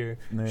familiar?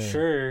 Yeah.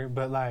 Sure,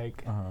 but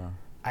like,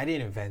 I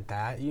didn't invent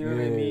that. You know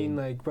what I mean?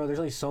 Like, bro, there's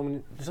only so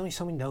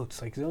many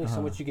notes. Like, there's only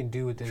so much you can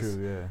do with this.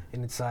 True, yeah.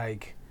 And it's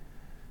like,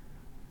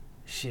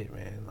 shit,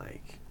 man.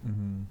 Like,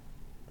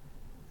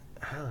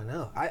 I don't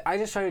know. I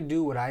just try to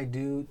do what I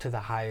do to the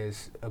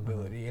highest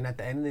ability. And at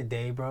the end of the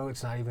day, bro,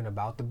 it's not even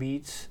about the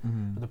beats,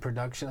 the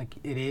production. Like,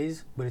 it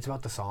is, but it's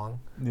about the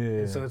song. Yeah.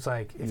 And so it's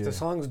like, if the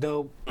song's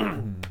dope,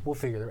 we'll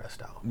figure the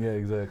rest out. Yeah,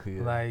 exactly.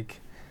 Yeah.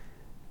 Like,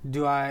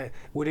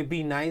 would it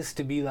be nice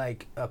to be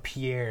like a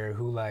Pierre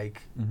who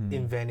like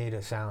invented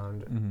a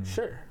sound?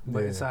 Sure.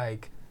 But it's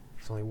like,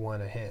 it's only one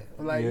of him.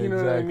 Like, you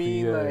know what I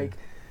mean? Yeah. Like,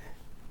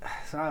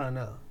 so I don't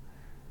know.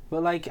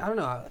 But like, I don't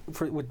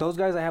know. With those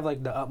guys, I have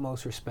like the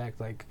utmost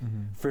respect. Like,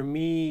 for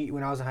me,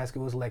 when I was in high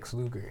school, it was Lex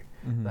Luger.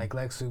 Like,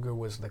 Lex Luger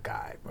was the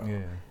guy, bro.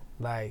 Yeah.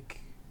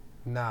 Like,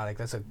 nah, like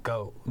that's a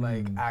GOAT.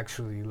 Like,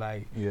 actually,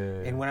 like. Yeah.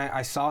 And when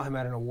I saw him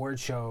at an award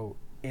show,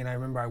 and I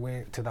remember I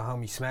went to the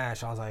homie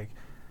Smash, I was like,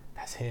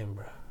 that's him,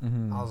 bro.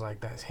 I was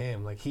like, that's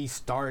him. Like, he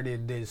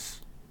started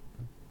this.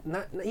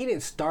 He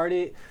didn't start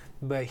it,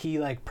 but he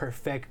like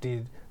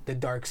perfected the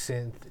dark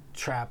synth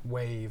trap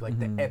wave, like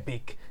the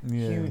epic,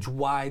 huge,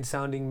 wide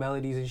sounding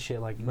melodies and shit.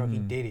 Like, bro, he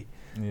did it.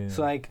 Yeah.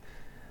 So like,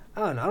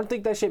 I don't know. I don't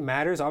think that shit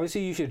matters.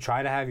 Obviously, you should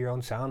try to have your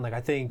own sound. Like,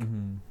 I think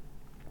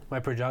my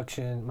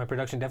production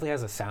definitely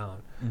has a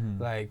sound.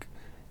 Like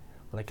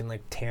in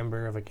like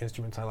timbre of like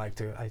instruments, I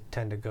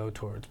tend to go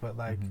towards. But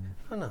like,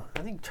 I don't know.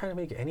 I think trying to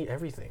make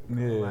everything.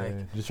 Bro. Yeah,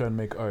 like, just trying to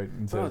make art.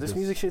 Bro, this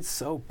music shit's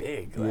so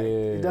big. Like,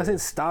 it doesn't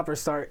stop or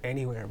start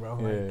anywhere, bro.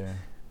 Like,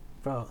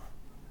 bro.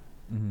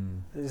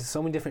 There's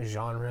so many different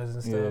genres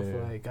and stuff.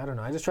 Like, I don't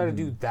know. I just try to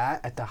do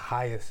that at the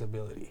highest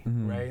ability,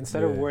 right?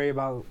 Instead of worry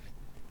about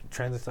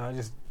trends and stuff, I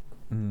just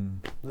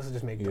let's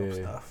just make dope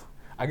stuff.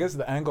 I guess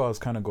the angle I was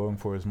kind of going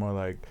for is more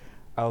like,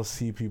 I'll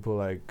see people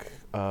like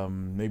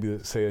maybe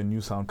say a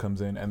new sound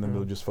comes in and then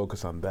they'll just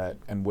focus on that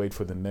and wait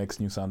for the next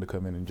new sound to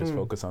come in and just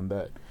focus on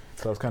that.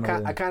 So I was kind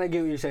of I kind of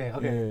get what you're saying.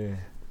 Okay.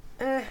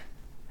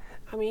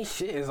 I mean,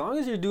 shit. As long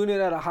as you're doing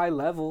it at a high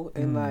level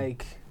and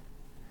like,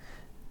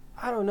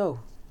 I don't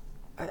know.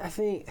 I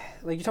think,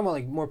 like, you're talking about,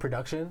 like, more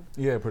production?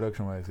 Yeah,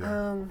 production-wise,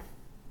 yeah.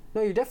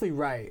 No, you're definitely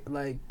right.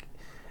 Like,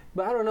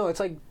 but I don't know. It's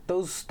like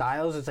those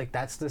styles, it's like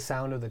that's the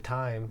sound of the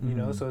time, you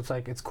know? So it's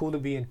like, it's cool to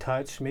be in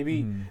touch.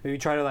 Maybe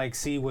try to, like,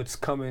 see what's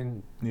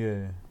coming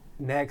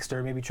next,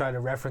 or maybe try to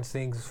reference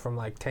things from,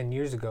 like, 10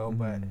 years ago,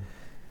 but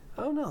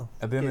I don't know.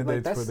 At the end of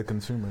the day, it's for the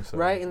consumer. So.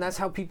 Right, and that's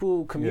how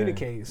people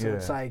communicate. So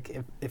it's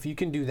like, if you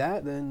can do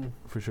that, then...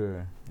 For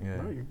sure,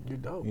 bro, you're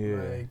dope. Yeah.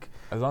 Like,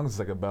 as long as it's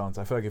like a balance.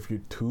 I feel like if you're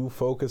too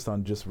focused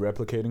on just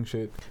replicating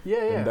shit,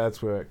 then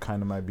that's where it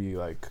kind of might be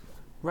like...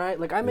 Right,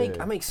 like I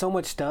make so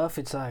much stuff,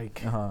 it's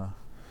like...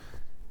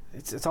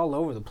 It's all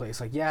over the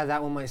place. Like,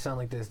 that one might sound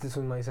like this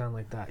one might sound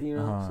like that, you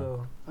know?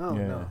 So, I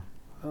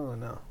don't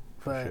know.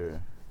 But,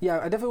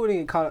 I definitely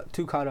wouldn't get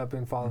too caught up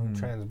in following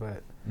trends,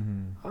 but...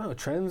 I don't know,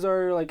 trends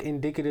are like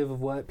indicative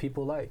of what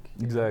people like.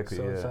 Exactly.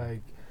 So it's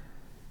like,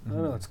 I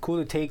don't know, it's cool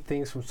to take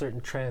things from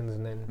certain trends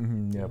and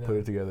then put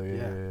it together.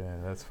 Yeah,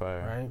 that's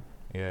fire. Right?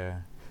 Yeah.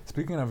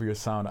 Speaking of your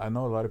sound, I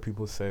know a lot of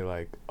people say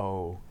like,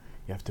 oh,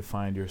 you have to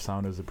find your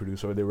sound as a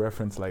producer, or they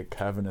reference like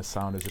having a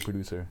sound as a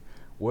producer.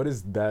 What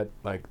is that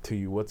like to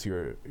you? What's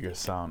your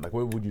sound? Like,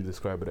 what would you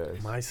describe it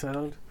as? My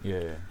sound?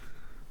 Yeah.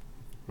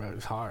 Bro,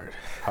 it's hard.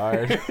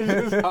 It's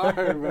just hard,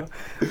 bro.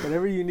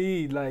 Whatever you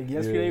need. Like,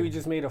 yesterday we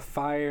just made a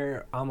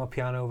fire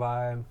Piano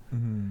vibe.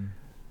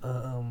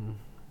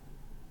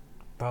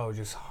 Bro,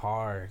 just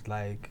hard.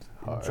 Like,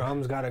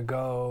 drums gotta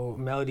go.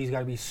 Melodies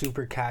gotta be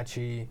super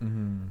catchy.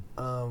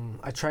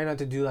 I try not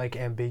to do, like,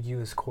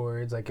 ambiguous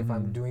chords. Like, if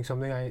I'm doing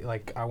something,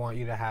 I want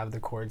you to have the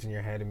chords in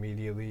your head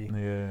immediately.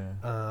 Yeah.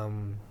 I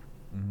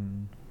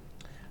don't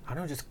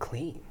know, just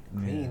clean.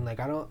 Like,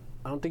 I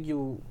don't think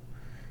you...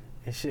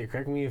 And shit,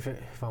 correct me if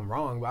I'm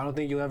wrong, but I don't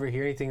think you'll ever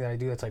hear anything that I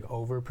do that's like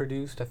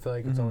overproduced. I feel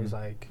like it's always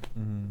like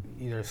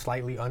either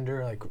slightly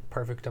under, like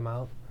perfect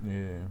amount.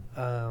 Yeah.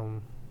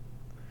 But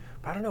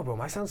I don't know, bro.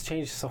 My sound's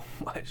changed so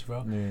much,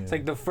 bro. Yeah. It's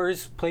like the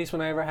first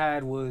placement I ever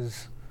had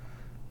was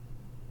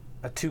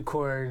a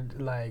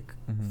 2-chord like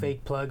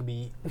fake plug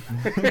beat,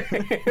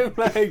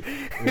 like,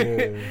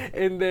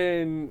 and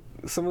then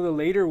some of the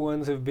later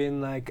ones have been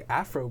like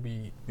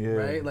Afrobeat,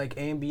 right? Like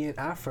ambient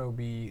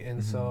Afrobeat,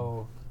 and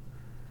so.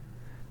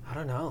 I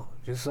don't know.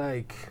 Just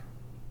like,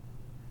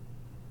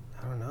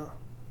 I don't know.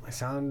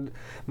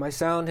 My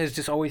sound has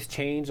just always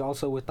changed.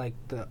 Also with like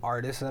the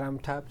artists that I'm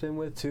tapped in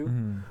with too,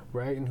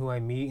 right? And who I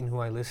meet and who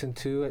I listen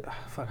to.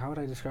 How would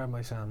I describe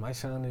my sound? My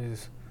sound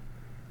is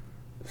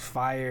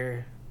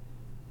fire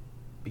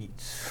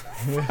beats,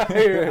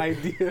 fire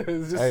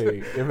ideas. Just hey,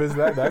 if it's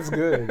that's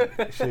good.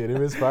 Shit, if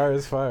it's fire,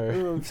 it's fire.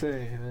 You know what I'm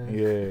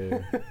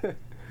saying? Yeah,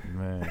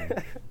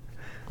 man.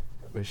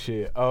 But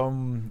shit,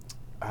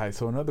 alright,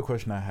 so another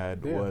question I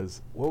had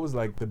was, what was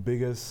like the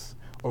biggest,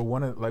 or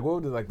one of like,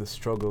 what were like the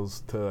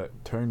struggles to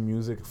turn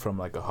music from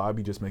like a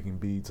hobby, just making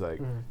beats,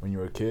 like when you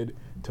were a kid,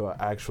 to an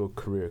actual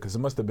career? Because it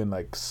must have been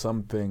like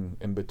something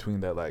in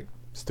between that like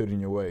stood in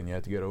your way and you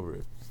had to get over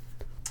it.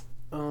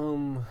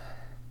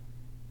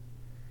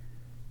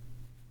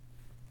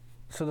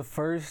 So the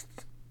first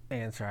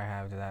answer I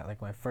have to that,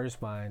 like my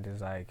first mind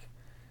is like,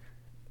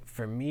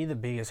 for me the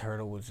biggest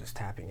hurdle was just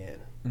tapping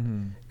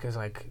in, because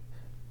like,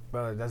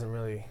 bro,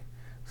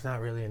 it's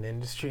not really an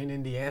industry in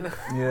Indiana.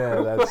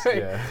 Yeah, that's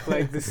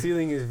like the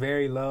ceiling is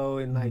very low,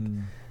 and like,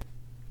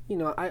 you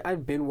know,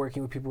 I've been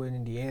working with people in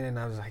Indiana, and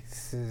I was like,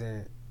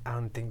 I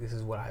don't think this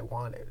is what I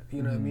wanted.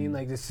 You know what I mean?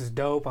 Like, this is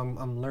dope.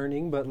 I'm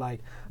learning, but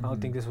like, I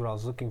don't think this is what I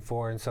was looking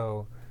for. And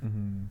so,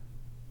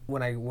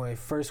 when I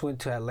first went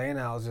to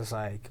Atlanta, I was just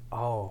like,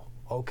 oh,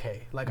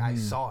 okay. Like, I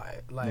saw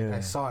it. Like,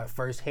 I saw it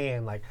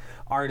firsthand. Like,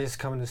 artists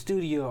coming to the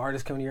studio,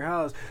 artists coming to your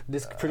house,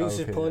 this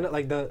producer's pulling up,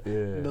 like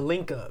the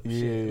link up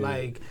shit.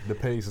 Like, the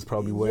pace is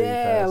probably way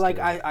faster. Like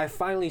I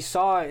finally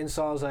saw it, and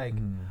so I was like,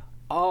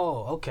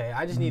 oh, okay.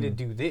 I just need to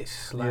do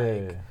this.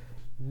 Like,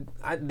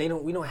 we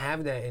don't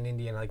have that in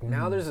Indiana. Like,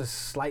 now there's a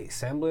slight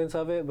semblance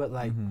of it, but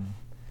like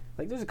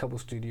there's a couple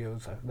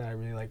studios that I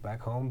really like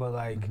back home, but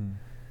like,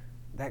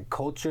 that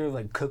culture of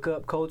like cook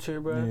up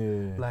culture,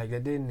 bro, like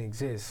that didn't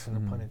exist,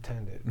 no pun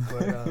intended.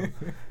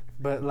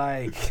 But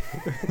like,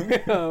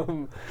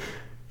 so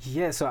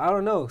I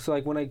don't know. So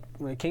like when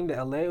I came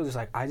to LA, it was just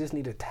like, I just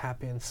need to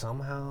tap in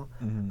somehow.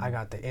 I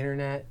got the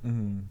internet.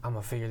 I'm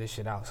gonna figure this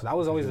shit out. So that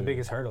was always the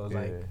biggest hurdle. Is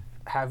like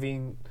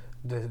having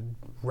the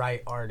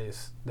right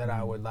artists that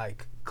I would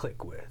like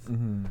click with,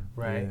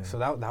 right? So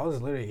that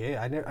was literally it.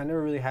 I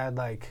never really had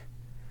like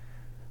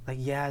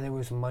there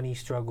was money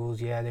struggles.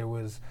 There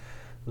was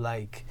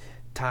like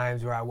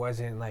times where I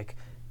wasn't like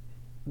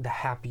the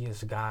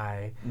happiest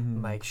guy.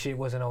 Like, shit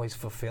wasn't always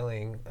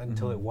fulfilling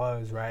until it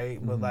was, right?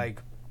 But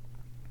like,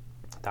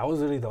 that was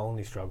really the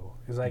only struggle.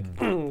 It's like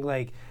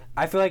like,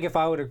 I feel like if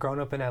I would have grown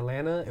up in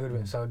Atlanta, it would have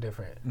been so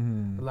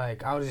different.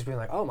 Like, I would just been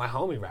like, oh, my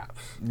homie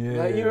raps.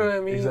 Like, you know what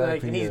I mean? Exactly,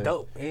 like, and he's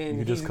dope. And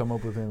you just come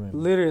up with him.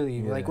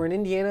 Literally. Like, we're in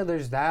Indiana,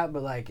 there's that,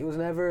 but like, it was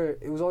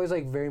always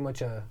like very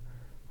much a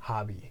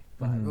hobby.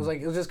 It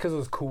was just because it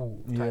was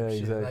cool type shit.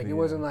 Exactly, like, it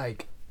wasn't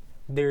like,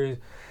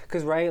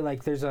 because right,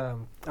 like there's I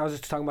was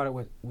just talking about it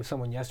with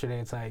someone yesterday.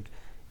 It's like,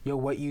 yo,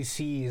 what you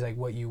see is like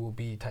what you will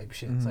be type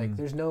shit. It's like,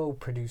 there's no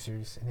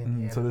producers in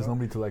Indiana. So there's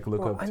nobody to like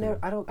look up to.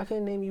 I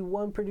can't name you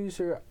one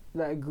producer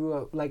that I grew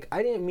up, like,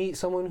 I didn't meet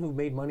someone who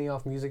made money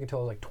off music until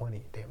I was like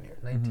 20, damn near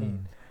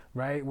 19,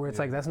 right? Where it's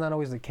like, that's not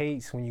always the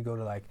case when you go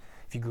to like,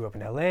 if you grew up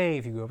in LA,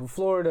 if you grew up in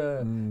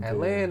Florida,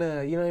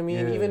 Atlanta, you know what I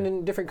mean? Even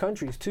in different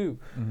countries too.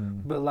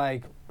 But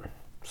like,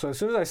 so as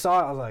soon as I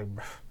saw it, I was like,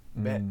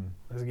 bet,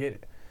 let's get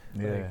it.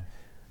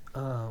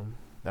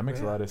 That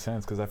makes a lot of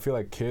sense, because I feel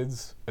like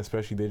kids,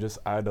 especially, they just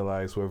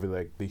idolize whoever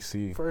like they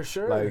see. For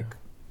sure. Like,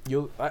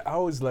 I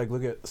always like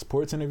look at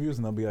sports interviews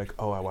and they'll be like,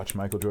 oh, I watched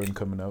Michael Jordan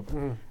coming up,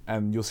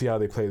 and you'll see how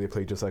they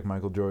play just like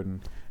Michael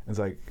Jordan. And it's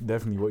like,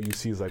 definitely what you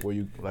see is like what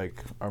you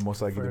like are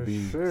most likely to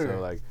be. So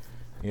like,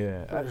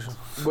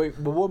 wait,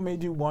 but what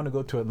made you want to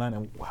go to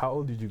Atlanta? How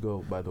old did you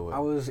go, by the way? I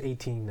was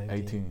 18, 19.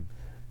 18.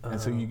 And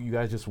so you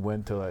guys just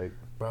went to like,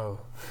 bro,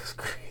 it's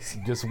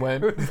crazy. Just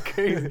went? It was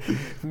crazy.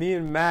 Me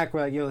and Mac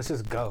were like, yo, let's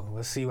just go.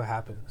 Let's see what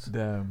happens.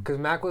 Damn. Because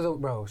Mac was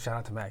bro, shout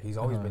out to Mac. He's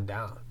always been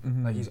down.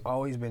 Like, he's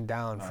always been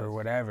down for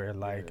whatever.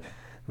 Like,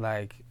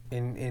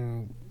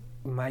 in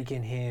Mike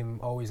and him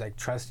always like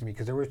trusted me,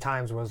 because there were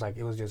times where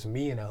it was just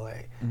me in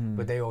LA,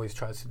 but they always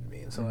trusted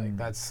me. And so like,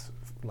 that's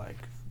like,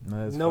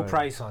 no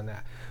price on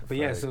that. But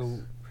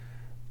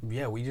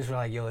we just were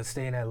like, yo, let's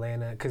stay in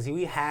Atlanta. Because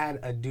we had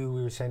a dude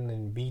we were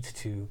sending beats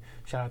to.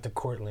 Shout out to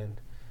Cortland.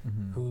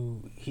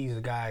 Who he's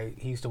a guy,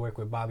 he used to work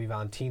with Bobby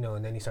Valentino,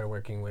 and then he started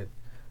working with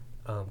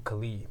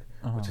Khalid,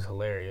 which is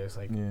hilarious,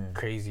 like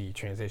crazy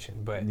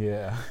transition. But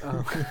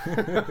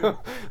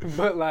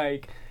but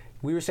like,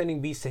 we were sending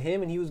beats to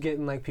him, and he was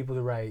getting like people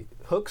to write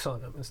hooks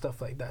on them and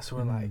stuff like that. So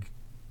we're like,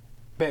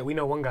 bet, we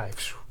know one guy,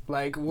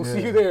 like, we'll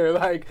see you there.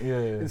 Like,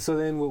 and so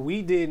then what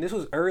we did, and this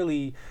was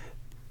early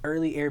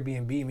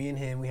Airbnb, me and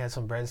him, we had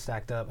some bread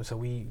stacked up, and so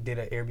we did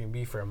an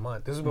Airbnb for a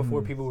month. This was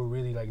before people were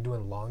really like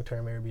doing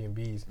long-term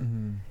Airbnbs.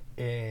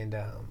 And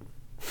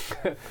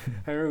I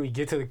remember we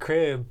get to the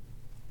crib,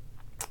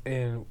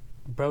 and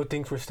bro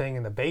thinks we're staying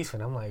in the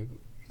basement. I'm like,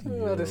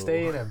 you about to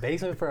stay in a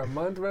basement for a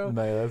month, bro?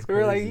 Nah, that's we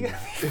were like, you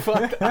gotta be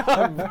fucked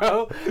up,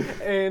 bro.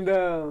 And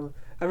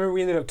I remember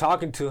we ended up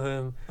talking to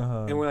him,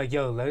 and we're like,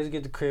 yo, let us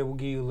get the crib, we'll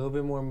give you a little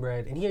bit more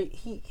bread. And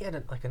he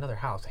had like another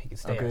house that he could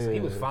stay at, so he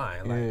was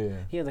fine.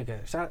 Like, he had like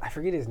I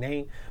forget his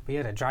name, but he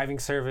had a driving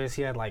service,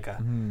 he had like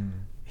a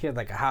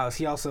house.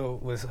 He also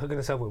was hooking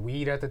us up with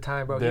weed at the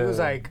time, bro. He was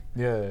like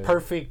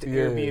perfect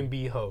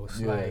Airbnb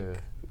host.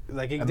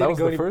 Like it and didn't that was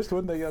go the first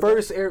one that you had? It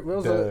was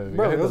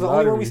the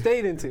only one we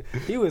stayed into.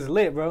 He was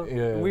lit, bro.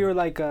 We were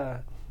like,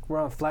 we're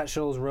on Flat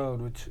Shoals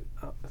Road, which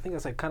I think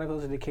that's like kind of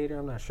close to Decatur,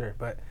 I'm not sure,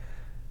 but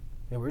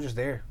we were just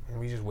there, and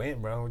we just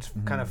went, bro. We're just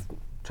kind of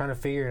trying to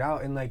figure it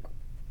out. And like,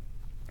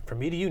 from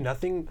me to you,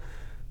 nothing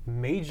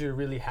major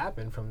really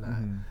happened from that.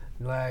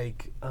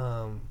 Like,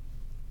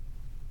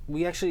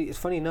 we actually, it's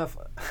funny enough,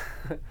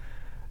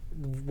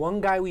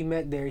 one guy we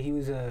met there, he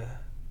was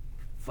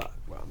fuck,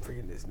 bro, I'm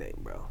forgetting his name,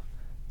 bro.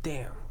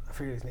 Damn, I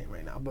forget his name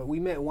right now. But we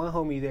met one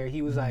homie there.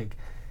 He was like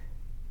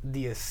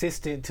the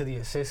assistant to the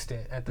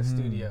assistant at the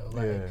studio.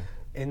 Like,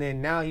 and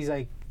then now he's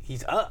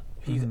up.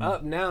 He's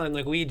up now, and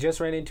like we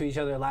just ran into each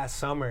other last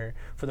summer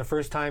for the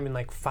first time in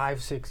like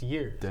 5-6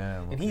 years.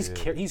 Damn. And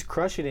he's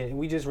crushing it. And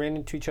we just ran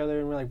into each other,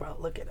 and we're like, bro,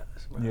 look at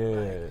us, bro.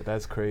 Yeah, like,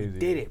 that's crazy. We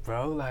did it,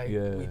 bro. Like,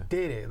 we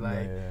did it.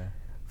 Like,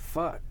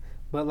 fuck.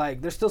 But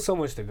like, there's still so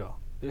much to go.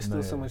 There's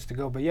still so much to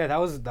go. But yeah, that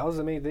was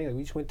the main thing. Like,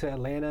 we just went to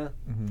Atlanta.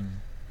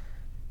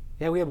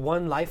 Yeah, we had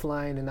one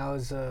lifeline, and that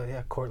was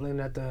Cortland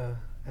at the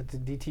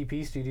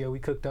DTP studio. We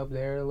cooked up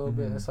there a little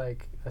bit.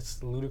 That's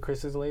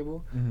Ludacris's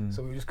label.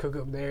 So we just cook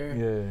up there.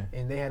 Yeah.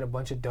 And they had a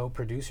bunch of dope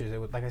producers. It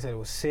was, like I said, it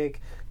was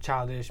Sick,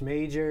 Childish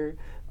Major,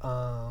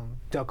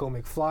 Ducko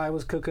McFly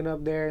was cooking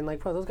up there, and like,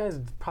 bro, those guys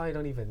probably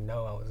don't even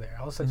know I was there.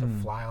 I was such a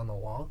fly on the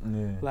wall.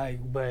 Yeah. Like,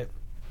 but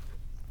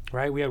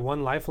right, we had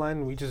one lifeline,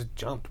 and we just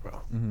jumped,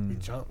 bro. We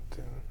jumped.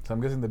 And so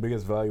I'm guessing the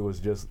biggest value was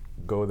just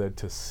go there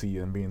to see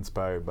and be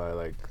inspired by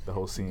like the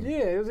whole scene. Yeah,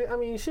 it was, I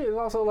mean, shit. It was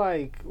also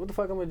like, what the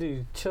fuck I'm gonna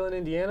do? Chill in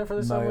Indiana for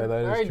the summer? Yeah,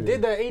 that is I already true.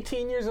 did that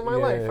 18 years of my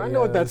life. I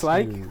know what that's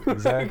like.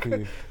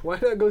 Exactly. Why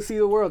not go see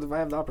the world if I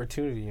have the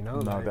opportunity? You know?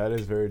 No, like, that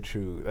is very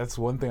true. That's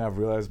one thing I've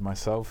realized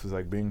myself is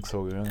like being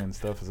so young and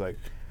stuff is like,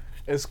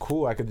 it's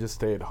cool. I could just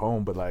stay at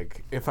home, but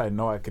like if I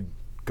know I could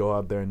go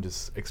out there and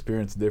just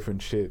experience different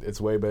shit,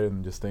 it's way better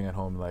than just staying at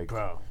home. Like,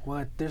 bro,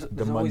 what? There's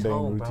the always mundane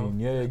home, routine.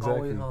 Bro. Yeah, there's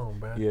exactly. Always home,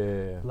 bro.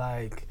 Yeah.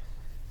 Like,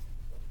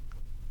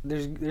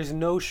 there's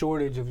no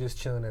shortage of just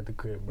chilling at the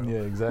crib, bro.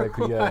 Yeah,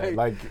 exactly. Yeah,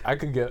 like I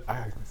could get.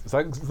 It's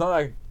not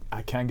like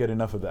I can't get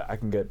enough of that. I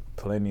can get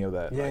plenty of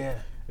that. Yeah, like,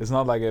 it's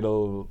not like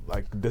it'll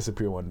like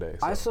disappear one day.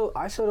 So.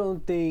 I so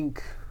don't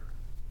think.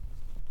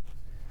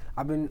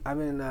 I've been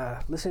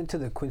listening to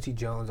the Quincy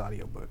Jones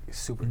audiobook. It's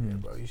super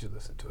good, bro. You should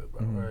listen to it,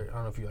 bro. Or, I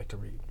don't know if you like to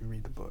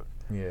read the book.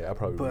 Yeah, I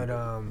probably.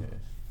 But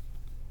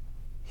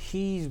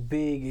he's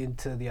big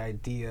into the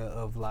idea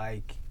of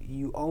like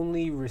you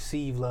only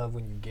receive love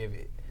when you give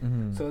it.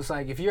 So it's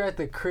like if you're at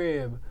the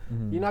crib,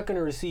 you're not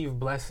gonna receive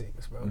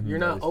blessings, bro. You're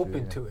not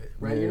open to it,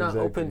 right? You're not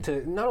open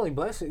to not only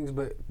blessings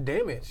but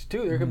damage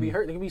too. There could be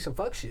hurt. There could be some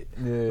fuck shit.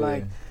 Yeah.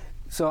 Like.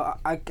 So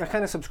I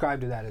kind of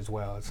subscribe to that as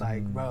well. It's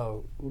like,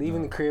 bro,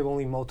 leaving the crib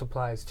only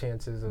multiplies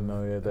chances of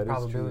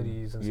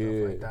probabilities and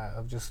stuff like that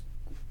of just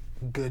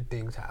good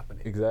things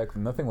happening.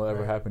 Exactly. Nothing will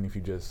ever happen if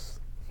you just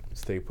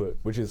stay put,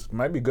 which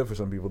might be good for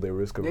some people. They're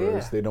risk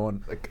averse. They don't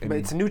want like. But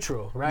it's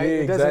neutral, right? Yeah,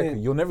 exactly.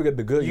 You'll never get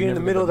the good. You're in the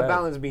middle of the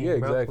balance beam. Yeah,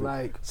 bro. exactly.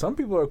 Like, some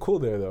people are cool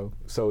there though,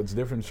 so it's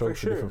different strokes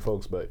for different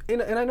folks. But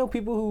and I know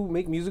people who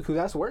make music who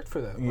that's worked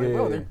for them. Like,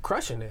 bro, they're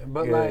crushing it.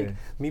 But like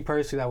me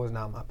personally, that was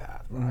not my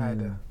path.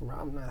 Bro.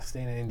 I'm not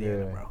staying in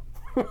Indiana,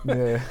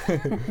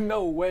 bro.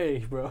 No way,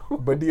 bro.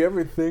 But do you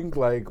ever think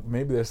like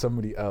maybe there's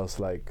somebody else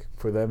like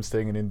for them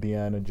staying in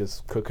Indiana,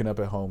 just cooking up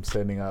at home,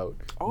 standing out,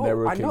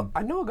 networking?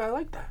 I know a guy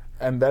like that.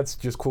 And that's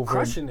just cool for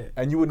crushing him. It.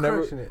 And you would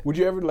never. Would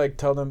you ever like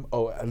tell them,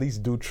 oh, at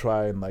least do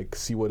try and like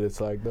see what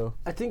it's like though?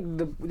 I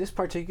think this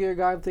particular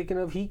guy I'm thinking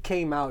of, he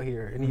came out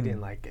here and he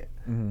didn't like it,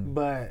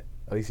 but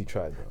at least he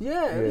tried though.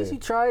 Yeah, at least he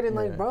tried and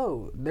like,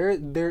 bro,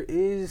 there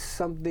is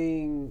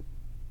something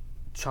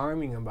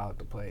charming about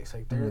the place.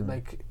 Like there,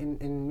 like,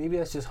 and maybe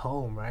that's just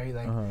home, right?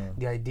 Like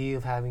the idea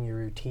of having your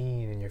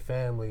routine and your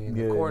family and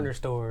the corner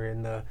store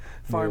and the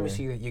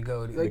pharmacy that you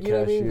go to. Like, you know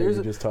what I mean?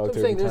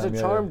 There's a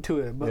charm to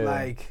it, but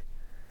like.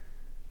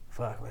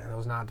 Fuck, man, that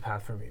was not the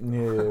path for me.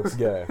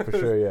 Yeah, for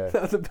sure, yeah.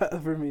 Not the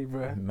path for me,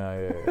 bro. Nah,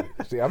 yeah.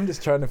 See, I'm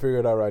just trying to figure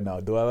it out right now.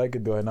 Do I like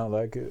it? Do I not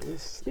like it?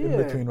 It's in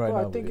between right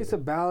now. I think it's a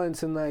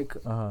balance, and like,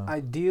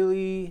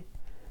 ideally,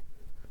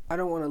 I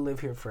don't want to live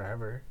here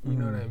forever. You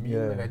know what I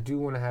mean? Like, I do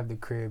want to have the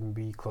crib and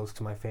be close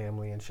to my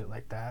family and shit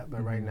like that.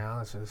 But right now,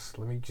 it's just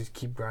let me just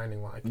keep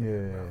grinding while I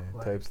can.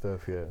 Like, type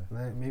stuff. Yeah.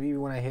 Maybe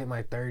when I hit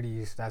my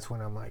 30s, that's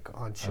when I'm like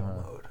on chill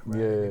mode.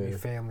 Right? Maybe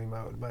family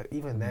mode. But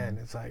even then,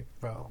 it's like,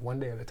 bro, one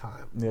day at a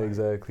time. Yeah, like,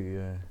 exactly.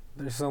 Yeah.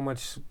 There's so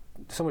much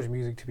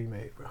music to be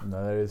made, bro.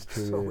 No, that is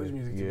true. So much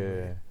music to be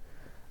made.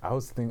 I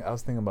was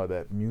thinking about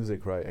that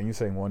music, right? And you're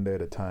saying one day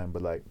at a time,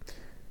 but like.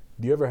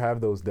 Do you ever have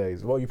those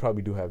days? Well, you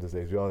probably do have those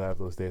days. We all have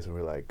those days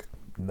where we're like,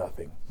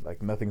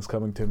 nothing's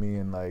coming to me,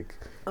 and like.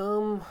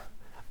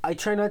 I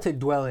try not to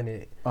dwell in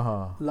it.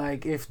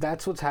 Like if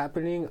that's what's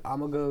happening,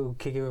 I'm gonna go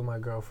kick it with my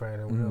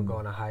girlfriend, and we're gonna go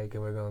on a hike,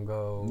 and we're gonna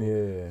go.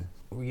 Yeah.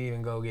 We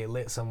even go get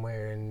lit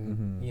somewhere,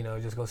 and you know,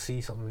 just go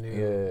see something new.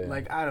 Yeah.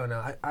 Like I don't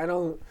know. I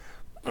don't.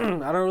 I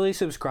don't really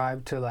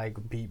subscribe to like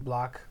beat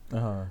block.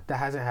 That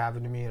hasn't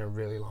happened to me in a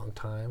really long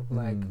time.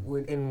 Like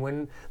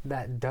when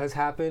that does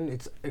happen,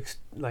 it's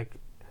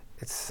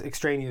it's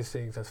extraneous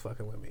things that's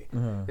fucking with me.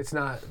 It's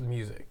not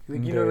music.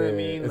 Like, you know what I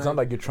mean? It's like, not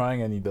like you're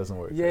trying and it doesn't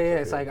work. Yeah.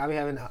 It's like I'm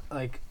having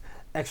like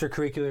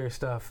extracurricular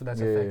stuff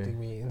that's affecting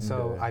me, and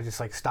so I just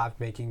like stopped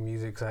making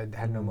music because I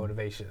had no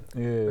motivation.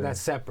 Yeah, but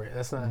that's separate.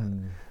 That's not.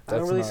 I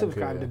don't really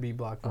subscribe to B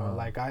Block.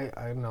 Like I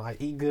don't know. I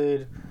eat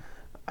good.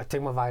 I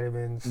take my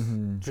vitamins.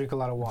 Drink a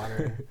lot of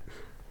water.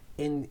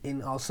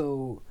 And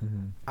also,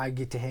 I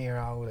get to hang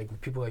around with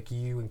like people like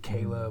you and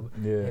Caleb,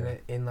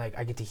 and like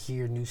I get to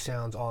hear new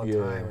sounds all the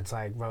time. It's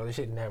like, bro, this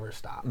shit never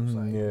stops.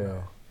 Like,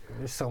 bro,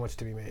 there's so much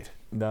to be made.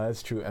 No,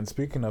 that's true. And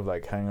speaking of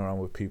like hanging around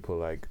with people,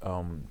 like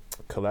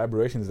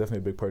collaboration is definitely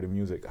a big part of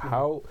music.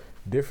 How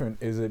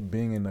different is it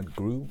being in a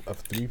group of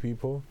 3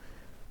 people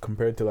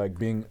compared to like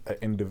being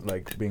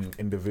being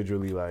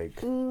individually,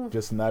 like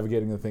just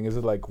navigating the thing? Is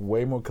it like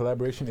way more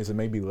collaboration? Is it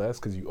maybe less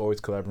because you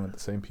always collaborate with the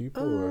same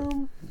people?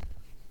 Or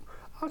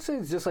I'd say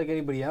it's just like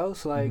anybody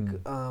else. Like,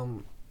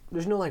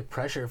 there's no like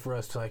pressure for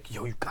us to like,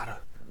 yo, you gotta,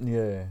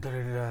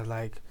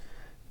 like,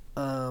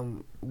 I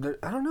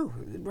don't know.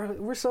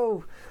 We're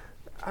so,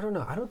 I don't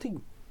know. I don't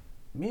think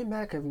me and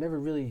Mac have never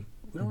really,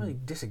 we don't really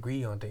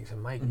disagree on things,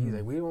 and Mike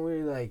either. We don't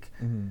really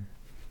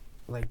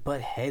like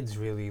butt heads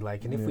really.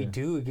 Like, and if we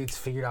do, it gets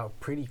figured out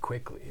pretty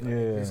quickly. Like,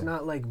 it's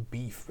not like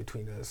beef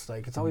between us.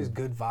 Like, it's always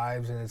good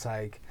vibes, and it's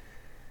like,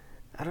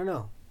 I don't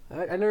know.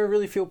 I never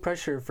really feel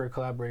pressure for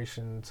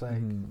collaboration. It's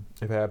like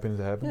if it happens,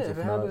 it happens. Yeah, if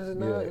it happens, it's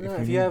not.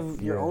 If you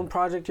have your own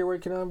project you're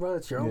working on, bro,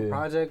 it's your own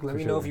project. Let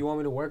me know if you want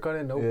me to work on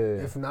it. No,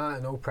 if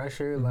not, no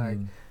pressure. Like,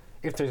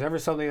 if there's ever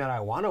something that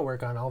I want to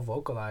work on, I'll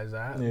vocalize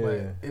that.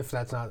 But if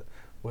that's not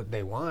what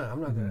they want,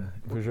 I'm not gonna.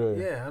 For sure.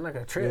 Yeah, I'm not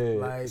gonna trip.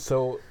 Like,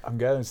 so I'm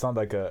gathering it's not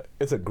like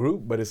it's a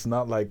group, but it's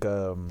not like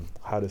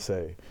how to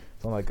say.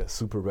 It's not like a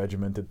super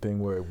regimented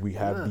thing where we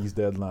have these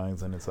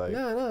deadlines and it's like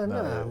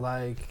no.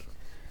 Like.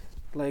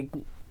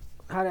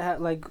 How to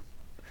like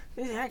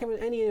it happen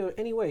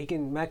any way.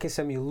 Mac can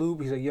send me a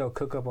loop. He's like, yo,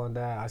 cook up on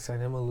that. I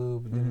sent him a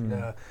loop.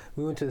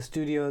 We went to the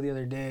studio the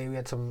other day. We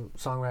had some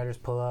songwriters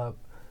pull up.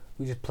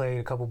 We just played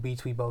a couple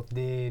beats we both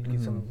did.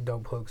 Get some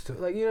dope hooks to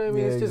like, you know what I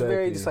mean? It's just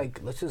very just like,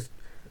 let's just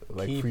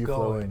like keep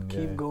going.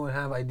 Keep going,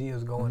 have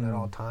ideas going at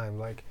all times.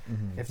 Like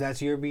if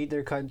that's your beat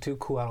they're cutting to,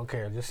 cool, I don't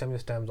care. Just send me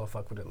the stems, I'll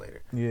fuck with it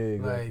later. Yeah,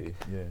 exactly.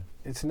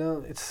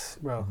 Like, it's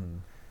bro.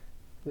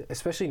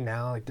 Especially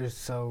now, like there's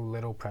so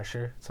little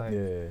pressure. It's like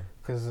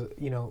because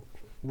you know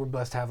we're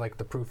blessed to have like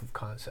the proof of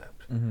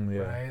concept,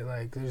 right?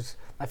 Like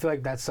I feel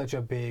like that's such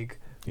a big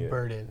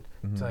burden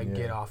to like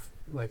get off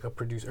like a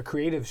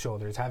creative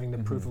shoulders, having the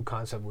proof of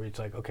concept where it's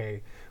like,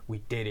 okay, we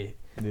did it.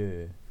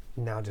 Yeah.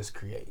 Now just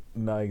create.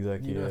 No,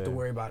 exactly. You don't have to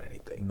worry about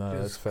anything. No,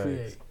 just that's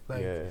create. Facts.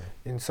 Like,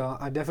 and so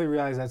I definitely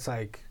realize that's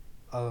like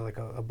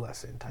a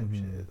blessing type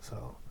shit.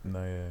 So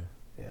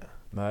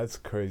no, that's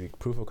crazy.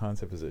 Proof of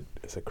concept is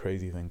a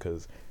crazy thing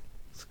because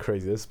it's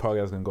crazy. This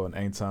podcast is gonna go on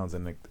AYN Sounds,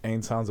 and like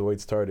AYN Sounds, the way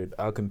it started,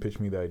 Alkin pitched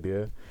me the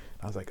idea.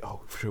 I was like, oh,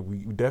 sure, we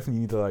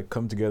definitely need to like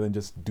come together and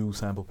just do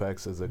sample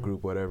packs as a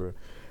group, whatever.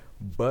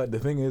 But the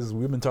thing is,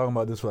 we've been talking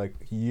about this for like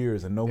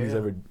years, and nobody's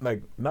ever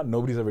not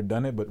nobody's ever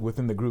done it, but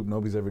within the group,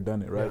 nobody's ever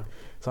done it, right? Yeah.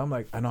 So I'm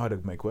like, I know how to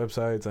make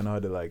websites, I know how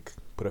to like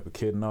put up a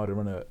kit, I know how to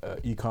run a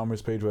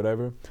e-commerce page,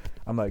 whatever.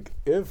 I'm like,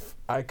 if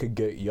I could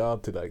get y'all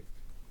to like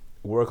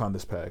work on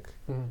this pack,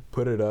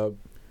 put it up,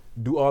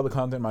 do all the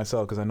content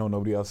myself because I know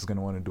nobody else is going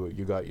to want to do it.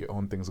 You got your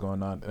own things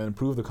going on, and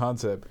improve the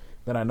concept,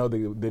 then I know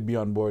they'd be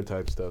on board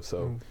type stuff.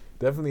 So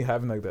definitely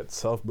having like that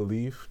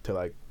self-belief to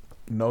like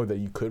know that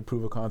you could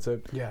prove a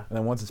concept. Yeah. And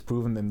then once it's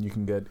proven, then you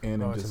can get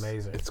in and just,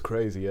 amazing. It's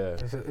crazy, yeah.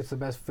 It's the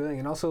best feeling.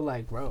 And also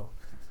like, bro,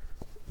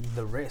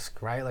 the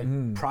risk, right? Like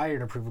prior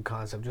to proof of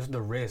concept, just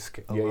the risk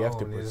alone you have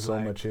to put so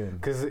much in.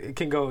 Because it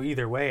can go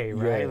either way,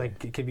 right?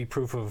 Like it could be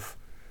proof of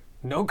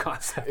no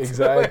concept.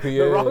 Exactly.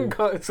 The wrong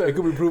concept. It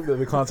could be proof that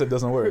the concept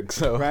doesn't work.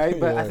 So right,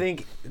 but I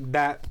think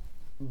that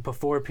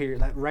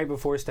right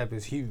before step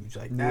is huge.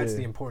 Like that's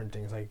the important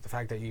thing. It's like the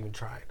fact that you even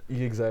tried.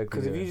 Exactly.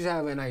 Because if you just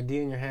have an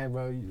idea in your head,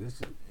 bro,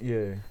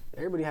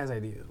 everybody has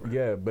ideas. Bro.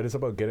 Yeah, but it's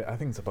about getting. I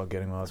think it's about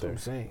getting them out there.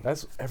 That's what I'm saying.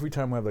 That's every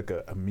time we have like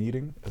a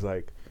meeting. It's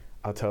like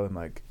I'll tell them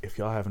like, if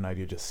y'all have an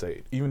idea, just say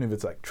it. Even if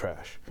it's like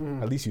trash,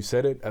 at least you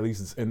said it. At least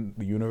it's in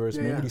the universe.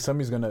 Maybe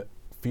somebody's gonna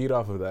feed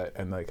off of that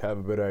and like have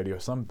a better idea or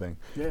something.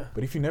 Yeah.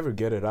 But if you never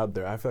get it out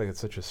there, I feel like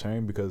it's such a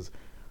shame because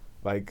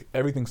like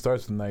everything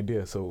starts with an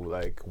idea. So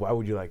like why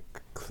would you like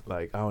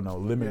I don't know,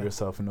 limit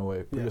yourself in a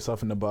way, put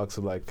yourself in the box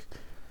of like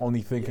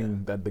only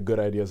thinking that the good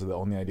ideas are the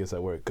only ideas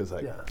that work because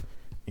like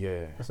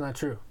it's not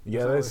true.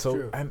 Yeah, that's so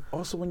true. And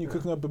also when you're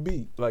cooking up a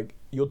beat, like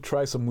you'll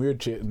try some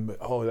weird shit and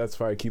that's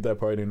fire, keep that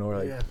part in,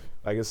 or like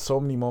like it's so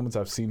many moments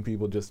I've seen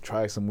people just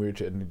try some weird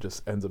shit and it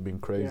just ends up being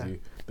crazy.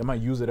 They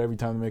might use it every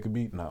time they make a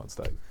beat. Now it's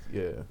like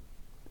you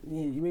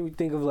made me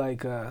think of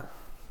like and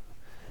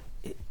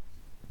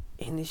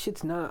this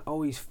shit's not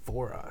always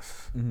for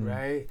us,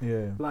 right?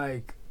 Yeah.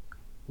 Like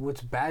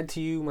what's bad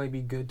to you might be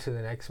good to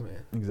the next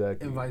man.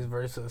 Exactly. And vice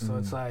versa. So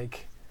it's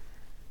like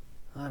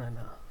I don't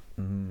know.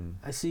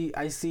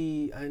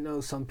 I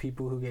know some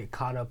people who get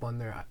caught up on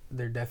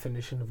their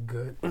definition of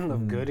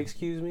good,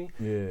 excuse me.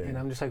 Yeah. And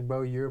I'm just like,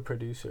 bro, you're a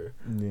producer.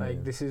 Yeah.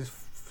 Like this is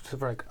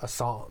for like a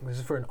song. This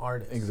is for an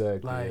artist.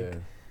 Exactly. Like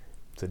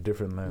It's a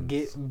different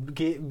lens.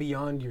 Get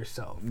beyond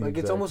yourself. Like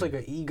it's almost like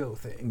an ego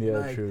thing. Yeah,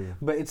 like, true.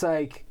 But it's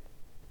like,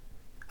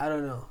 I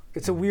don't know.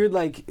 It's a weird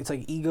like it's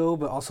like ego,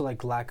 but also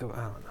like lack of,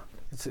 I don't know.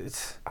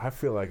 It's. I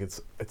feel like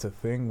it's a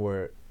thing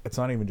where it's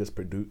not even just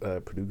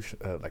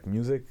production like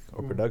music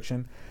or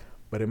production,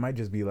 but it might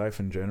just be life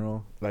in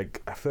general.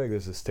 Like I feel like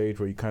there's a stage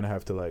where you kind of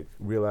have to like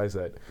realize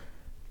that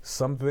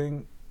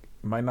something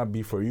might not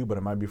be for you, but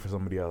it might be for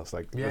somebody else.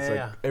 Like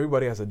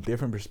everybody has a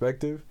different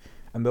perspective,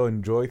 and they'll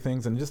enjoy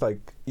things and just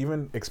like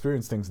even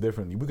experience things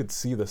differently. We could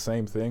see the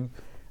same thing,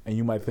 and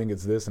you might think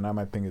it's this, and I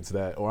might think it's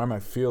that, or I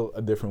might feel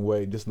a different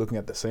way just looking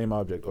at the same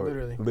object or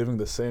living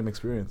the same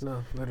experience.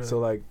 No, literally. So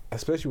like,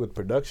 especially with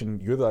production,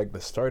 you're like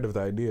the start of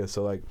the idea.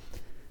 So like,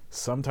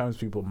 sometimes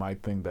people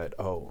might think that,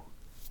 oh,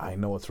 I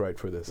know what's right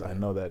for this. Right. I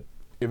know that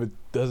if it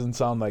doesn't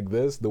sound like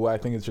this, the way I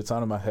think it should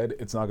sound in my head,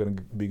 it's not going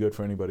to be good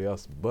for anybody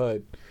else.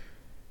 But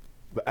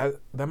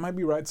that might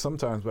be right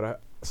sometimes,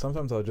 but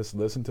sometimes I'll just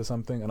listen to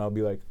something and I'll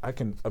be like, I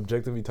can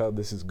objectively tell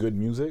this is good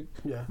music.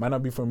 Yeah. Might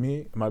not be for me,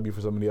 it might be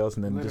for somebody else,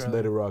 and then just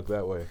let it rock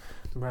that way.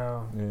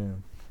 Bro. Yeah.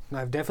 No,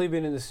 I've definitely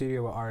been in the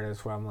studio with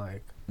artists where I'm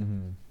like,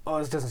 oh,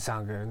 this doesn't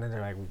sound good. And then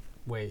they're like,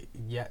 wait,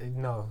 yeah,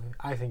 no,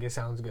 I think it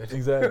sounds good.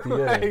 Exactly,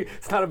 yeah. Like,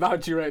 it's not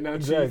about you right now,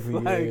 exactly,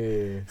 Chief. Like,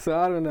 yeah. So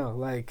I don't know.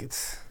 Like,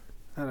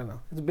 I don't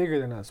know. It's bigger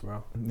than us,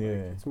 bro. Yeah. Like,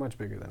 it's much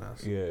bigger than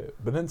us. Yeah.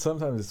 But then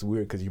sometimes it's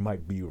weird because you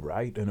might be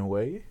right in a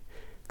way,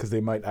 because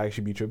they might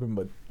actually be tripping,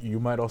 but you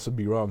might also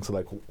be wrong. So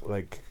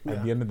like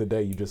at the end of the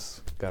day, you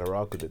just gotta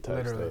rock with it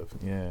type stuff.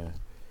 Yeah.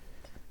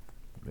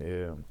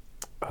 Yeah.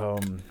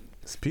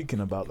 Speaking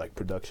about like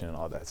production and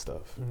all that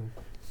stuff,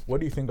 what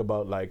do you think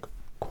about like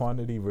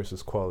quantity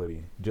versus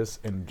quality,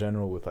 just in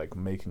general with like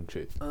making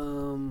shit?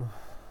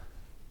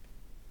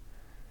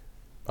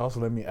 Also,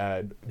 let me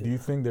add, do you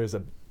think there's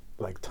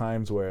like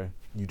times where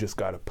you just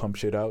gotta pump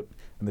shit out,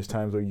 and there's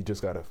times where you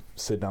just gotta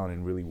sit down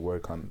and really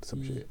work on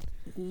some shit?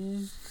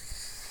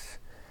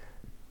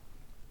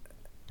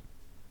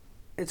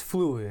 It's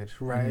fluid,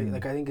 right?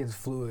 Like I think it's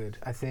fluid.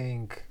 I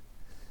think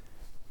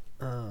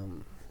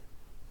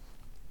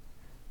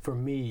for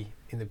me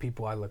and the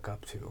people I look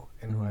up to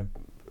and who I've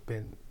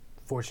been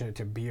fortunate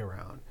to be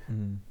around,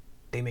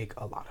 they make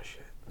a lot of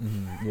shit.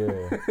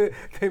 Yeah.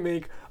 They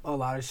make a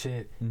lot of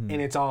shit, and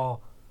it's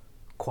all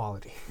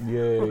quality.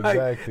 Yeah, like,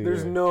 exactly.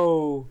 There's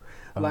no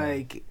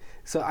like,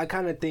 so I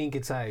kind of think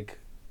it's like,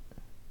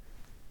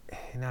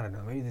 and I don't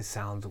know, maybe this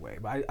sounds away,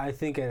 but I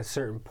think at a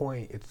certain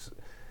point it's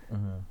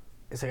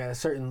like at a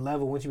certain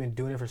level, once you've been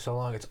doing it for so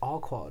long, it's all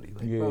quality.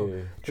 Like,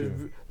 bro,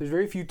 there's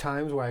very few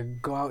times where I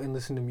go out and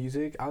listen to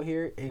music out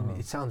here and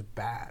it sounds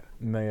bad.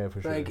 No, yeah,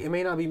 for sure. Like, it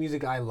may not be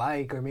music I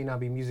like, or it may not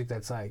be music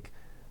that's like,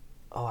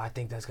 oh, I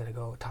think that's gonna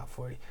go top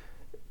 40.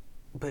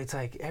 But it's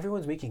like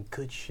everyone's making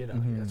good shit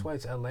out here. That's why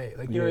it's LA.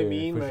 Like, you know what I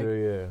mean? For like, sure,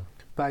 yeah.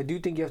 But I do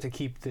think you have to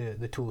keep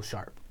the tools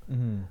sharp.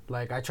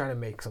 Like, I try to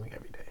make something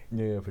every day.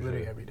 Yeah, for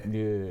literally sure. every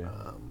day. Yeah.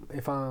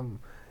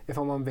 If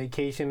I'm on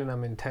vacation and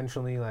I'm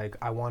intentionally like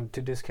I want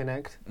to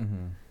disconnect,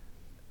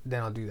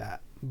 then I'll do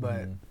that.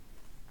 But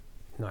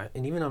no,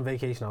 and even on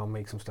vacation I'll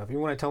make some stuff.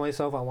 Even when I tell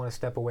myself I want to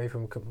step away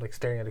from like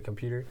staring at a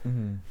computer,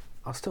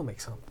 I'll still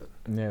make something.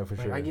 Yeah, for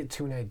sure. I get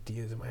tune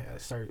ideas in my head. I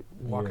start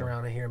walking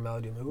around and hear a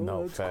melody. I'm like, oh,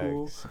 no, that's facts.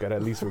 cool. Gotta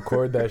at least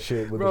record that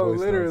shit with bro, the voice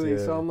literally.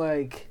 notes, yeah. So I'm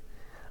like,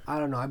 I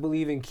don't know. I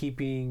believe in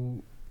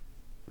keeping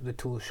the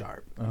tools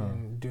sharp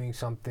and doing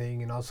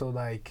something, and also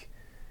like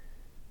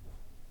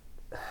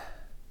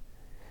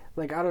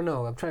I don't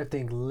know. I'm trying to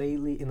think.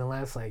 Lately, in the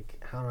last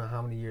like I don't know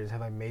how many years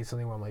have I made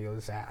something where I'm like, yo,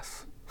 this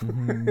ass.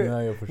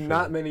 No, yeah, for sure.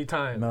 Not many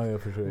times. No, yeah,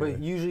 for sure. But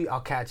usually I'll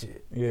catch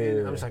it. Yeah,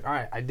 and I'm just like, all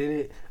right, I did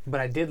it, but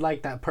I did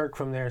like that perk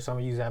from there, so I'm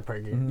gonna use that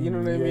perk. You know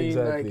what I mean?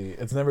 Exactly. Like,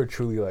 it's never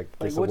truly like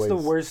what's the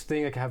worst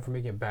thing I can have for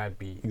making a bad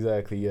beat?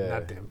 Exactly. Yeah.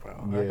 Nothing,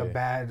 bro. Yeah. Like a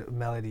bad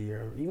melody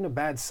or even a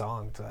bad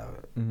song.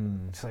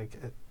 It's like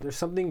there's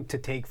something to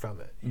take from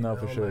it. No,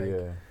 for sure. Like,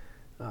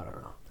 yeah. I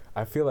don't know.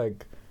 I feel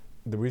like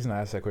the reason I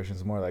asked that question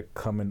is more like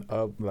coming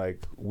up,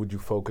 like, would you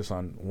focus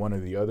on one or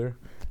the other?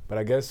 But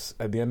I guess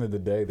at the end of the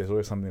day, there's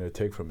always something to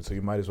take from it, so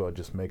you might as well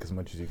just make as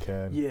much as you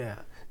can. Yeah.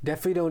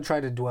 Definitely don't try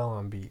to dwell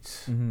on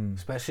beats.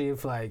 Especially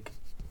if, like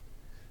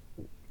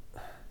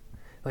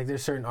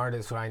there's certain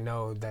artists where I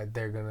know that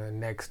they're going to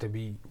next a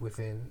beat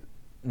within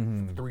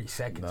 3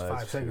 seconds,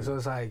 5 seconds. So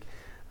it's like,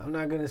 I'm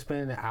not going to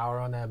spend an hour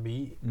on that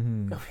beat. I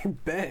mean,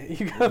 bet.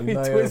 You got me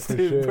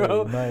twisted,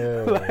 bro.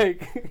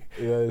 Like,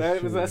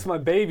 that's my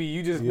baby.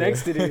 You just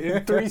nexted it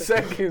in 3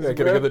 seconds, Can I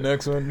get the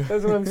next one?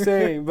 That's what I'm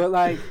saying. But,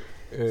 like,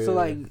 so,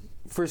 like,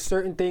 for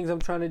certain things I'm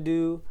trying to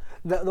do,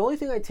 the only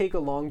thing I take a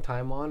long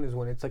time on is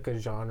when it's, like, a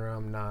genre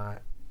I'm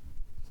not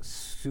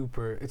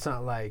super, it's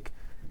not, like,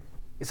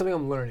 it's something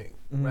I'm learning,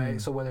 right?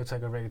 So whether it's,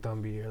 like, a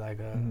reggaeton beat or, like,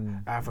 a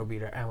Afro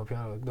beat or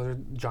Amapiano, like, those are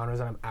genres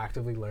that I'm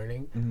actively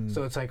learning.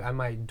 So it's, like, I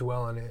might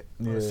dwell on it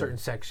on a certain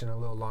section a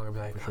little longer, be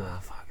like,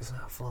 fuck, it's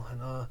not flowing,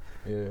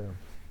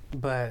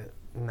 But,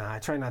 nah, I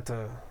try not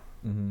to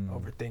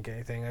overthink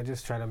anything. I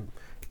just try to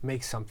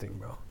make something,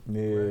 bro.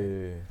 Yeah,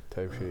 Right.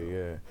 type shit.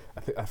 Yeah,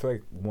 I feel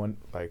like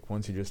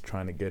once you're just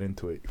trying to get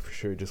into it, for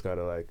sure, you just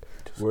gotta like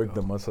Just work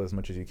go. the muscle as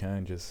much as you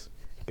can. Just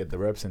get the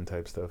reps in,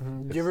 type stuff.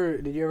 Did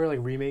you ever like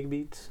remake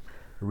beats?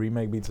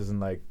 Remake beats isn't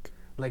like.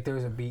 Like there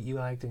was a beat you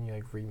liked and you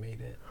like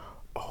remade it.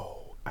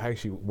 Oh, I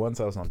actually once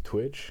I was on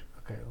Twitch.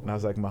 Okay. And I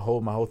was like, my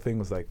whole thing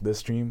was like, this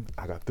stream,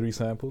 I got 3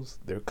 samples.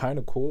 They're kind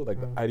of cool. Like,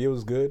 the idea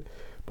was good.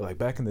 But, like,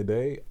 back in the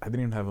day, I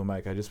didn't even have a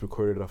mic. I just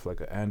recorded it off, like,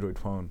 an Android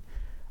phone.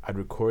 I'd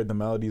record the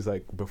melodies,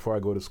 like, before I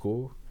go to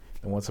school.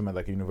 And once I'm at,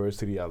 like,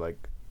 university, I, like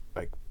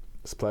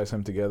splice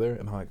them together.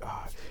 And I'm like,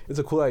 it's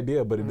a cool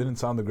idea, but it didn't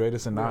sound the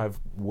greatest. And now I have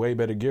way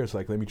better gear. So,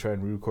 like, let me try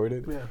and re-record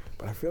it. Yeah.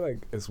 But I feel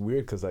like it's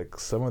weird because, like,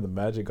 some of the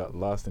magic got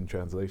lost in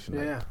translation.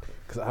 Yeah. Like,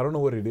 because I don't know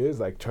what it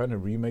is. Like, trying to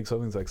remake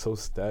something's, like, so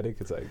static.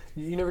 It's like...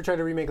 You never tried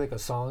to remake, like, a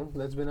song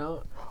that's been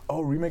out? Oh,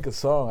 remake a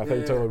song. I thought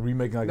you were talking about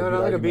remaking, like, no, a beat.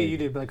 No, like a beat you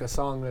did, but, like, a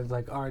song that's,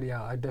 like, already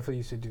out. I definitely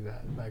used to do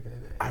that back in the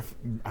day.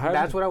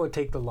 That's what I would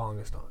take the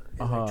longest on. Is,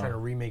 like, trying to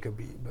remake a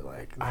beat, but,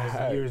 like,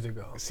 that was years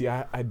ago. See,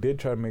 I did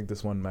try to make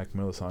this one Mac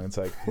Miller song. It's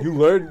like, you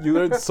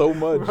learn so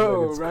much.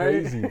 Bro, like, it's right?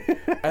 crazy.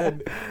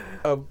 And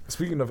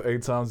speaking of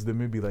 8 sounds, the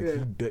maybe like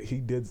he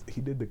did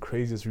the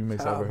craziest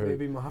remix I ever heard.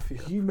 Baby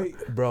Mafia. He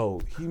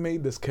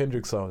made this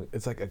Kendrick song.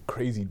 It's like a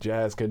crazy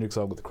jazz Kendrick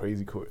song with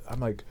crazy chords. I'm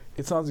like,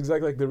 it sounds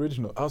exactly like the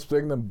original. I was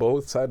playing them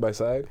both side by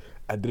side.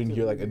 I didn't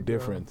hear like a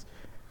difference.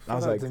 I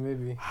was like,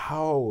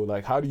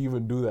 how do you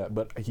even do that?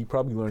 But he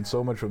probably learned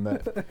so much from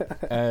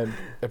that. And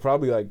it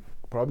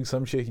probably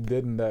some shit he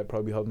did in that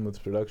probably helped him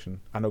with production.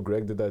 I know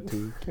Greg did that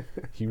too.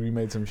 He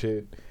remade some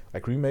shit.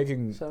 Like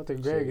remaking. Shout out to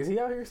Greg. Is he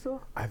out here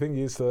still? I think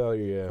he's still out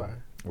here, yeah.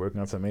 Fire. Working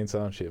on some main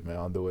sound shit, man,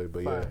 on the way.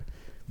 But Fire.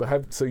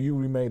 yeah. So you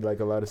remade like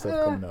a lot of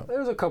stuff coming up. There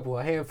was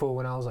a handful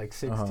when I was like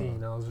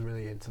 16. I was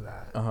really into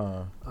that.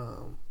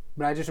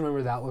 But I just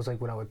remember that was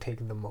like what I would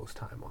take the most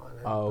time on.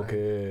 Oh,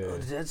 okay. Like,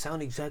 does that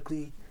sound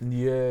exactly?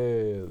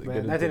 Yeah.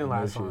 Man, that didn't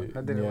last long.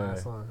 That didn't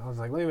last long. I was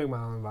like, let me make my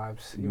own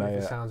vibes, even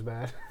if it sounds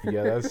bad.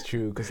 Yeah, that's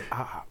true. Because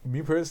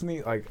me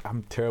personally, like,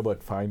 I'm terrible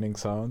at finding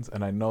sounds,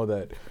 and I know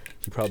that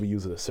he probably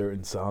uses a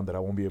certain sound that I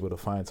won't be able to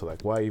find. So,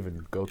 like, why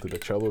even go through the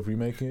trouble of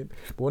remaking it?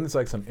 But when it's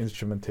like some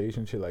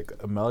instrumentation shit, like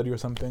a melody or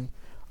something,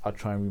 I'll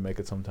try and remake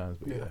it sometimes.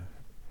 But yeah.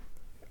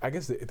 I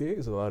guess there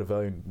is a lot of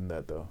value in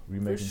that, though.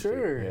 Remaking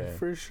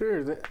For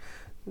sure.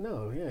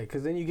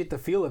 Because then you get the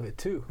feel of it,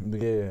 too.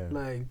 Yeah.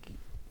 Like,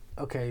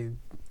 okay,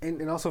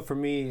 and also for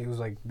me, it was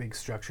like big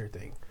structure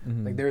thing.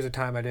 Mm-hmm. Like, there was a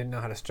time I didn't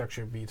know how to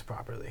structure beats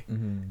properly.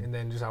 Mm-hmm. And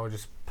then I would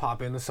just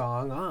pop in the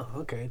song,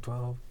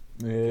 12.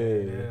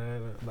 Yeah.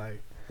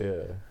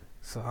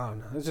 So, I don't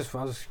know. I was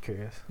just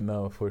curious.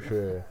 No, for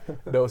sure.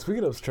 No,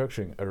 speaking of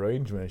structuring,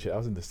 arrangement and shit, I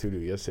was in the studio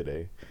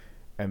yesterday,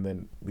 and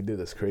then we did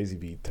this crazy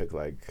beat. Took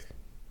like...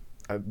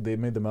 they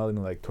made the melody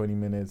in like 20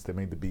 minutes. They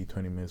made the beat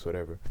 20 minutes,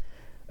 whatever.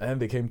 And then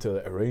they came to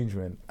the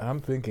arrangement. And I'm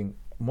thinking,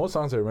 most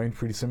songs are arranged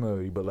pretty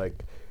similarly, but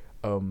like,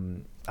 I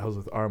was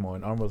with Armo,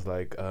 and Armo's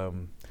like,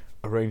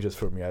 arrange this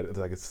for me. I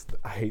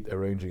hate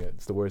arranging it.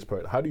 It's the worst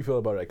part. How do you feel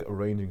about like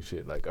arranging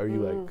shit? Like, are you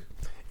like...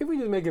 If we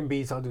just making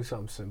beats, I'll do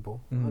something simple.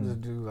 I'll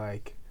just do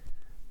like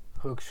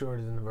hook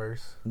shorter than the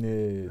verse.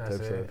 Yeah, that's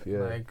type it. stuff.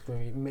 Yeah. Like,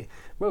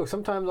 bro,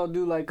 sometimes I'll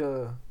do like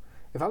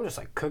if I'm just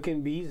like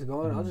cooking beats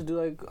going, I'll just do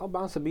like, I'll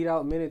bounce the beat out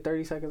a minute,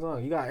 30 seconds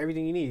long. You got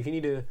everything you need. If you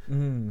need to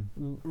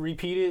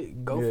repeat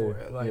it, go for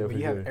it. Like, but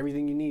you have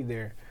everything you need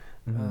there.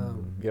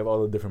 You have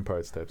all the different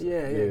parts types.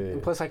 Yeah.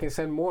 And plus I can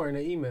send more in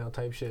an email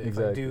type shit if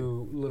I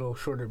do little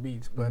shorter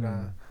beats. But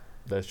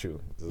that's true.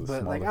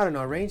 But like, I don't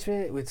know,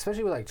 arrangement,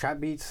 especially with like trap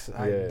beats,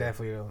 I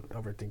definitely don't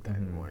overthink that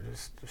anymore.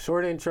 Just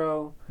short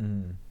intro,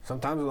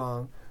 sometimes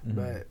long,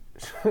 but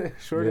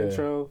short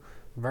intro,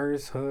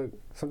 verse, hook.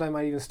 Sometimes I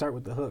might even start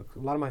with the hook. A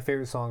lot of my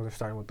favorite songs are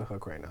starting with the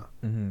hook right now.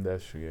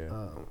 That's true,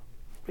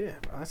 yeah.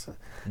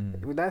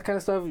 With that kind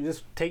of stuff, you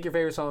just take your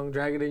favorite song,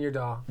 drag it in your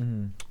DAW.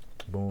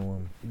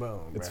 Boom.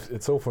 Boom.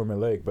 It's so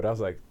formulaic, but I was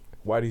like,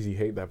 why does he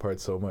hate that part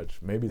so much?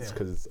 Maybe it's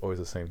because it's always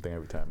the same thing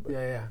every time. But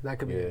that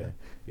could be it.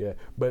 Yeah,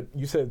 but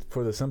you said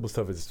for the simple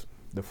stuff, it's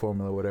the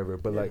formula, whatever.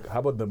 But like, how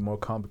about the more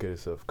complicated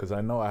stuff? Because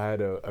I know I had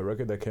a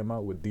record that came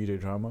out with DJ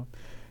Drama,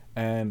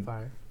 and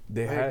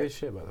they had good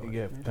shit, by the way.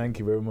 Yeah, thank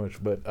you very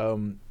much. But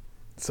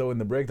so in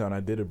the breakdown, I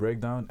did a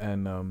breakdown,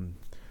 and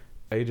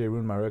AJ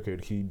ruined my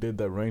record. He did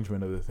the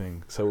arrangement of the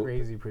thing. So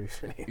crazy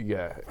producer.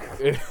 Yeah,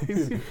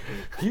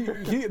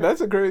 he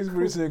that's a crazy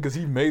producer because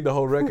he made the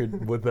whole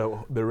record with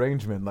the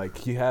arrangement. Like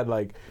he had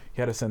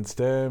to send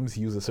stems.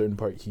 He used a certain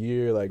part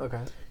here. Like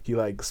he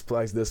like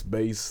spliced this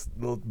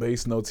little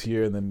bass notes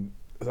here, and then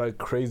like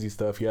crazy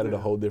stuff. He added a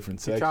whole different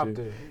section. He chopped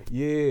it.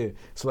 Yeah.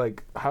 So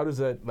like, how does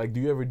that like?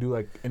 Do you ever do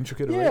like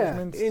intricate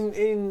arrangements?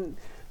 In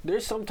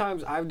there's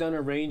sometimes I've done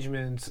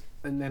arrangements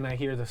and then I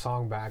hear the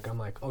song back. I'm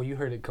like, oh, you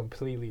heard it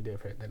completely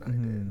different than I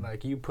did.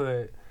 Like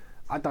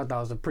I thought that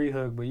was a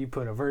pre-hook, but you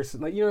put a verse.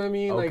 Like, you know what I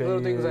mean? Like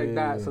little things like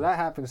that. So that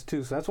happens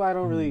too. So that's why I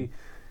don't really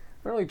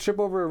trip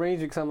over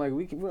arranging because I'm like,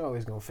 we're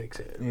always gonna fix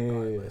it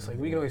regardless. Like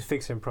we can always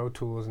fix it in Pro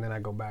Tools and then I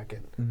go back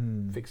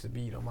and fix the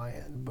beat on my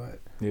end.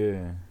 But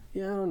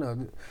Yeah, I don't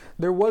know.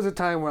 There was a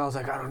time where I was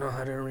like, I don't know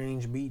how to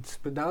arrange beats,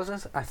 but that was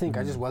just, I think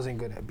I just wasn't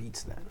good at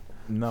beats then.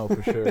 No,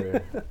 for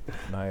sure.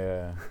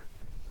 Yeah.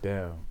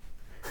 Damn.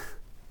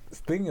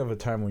 Thinking of a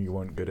time when you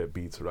weren't good at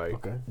beats, right?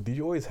 Okay. Did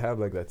you always have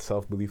like that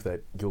self-belief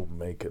that you'll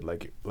make it?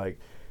 Like,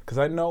 because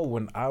I know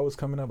when I was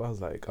coming up, I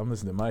was like, I'm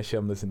listening to my shit,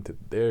 I'm listening to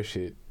their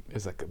shit.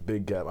 It's like a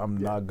big gap. I'm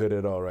not good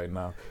at all right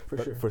now.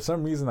 But for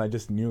some reason, I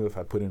just knew if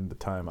I put in the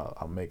time,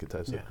 I'll make it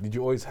type stuff. Did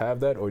you always have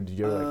that, or did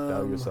you like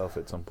doubt yourself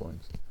at some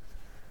points?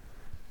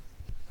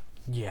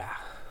 Yeah.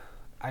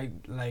 I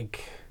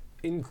like,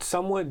 in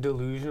somewhat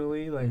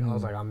delusionally, like I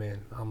was like, I'm in,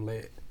 I'm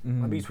lit.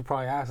 My beats were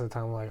probably ass at the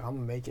time, like I'm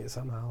gonna make it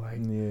somehow,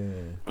 like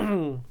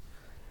and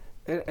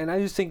I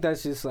just think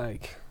that's just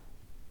like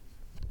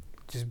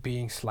just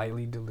being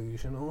slightly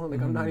delusional.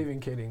 Like I'm not even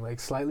kidding,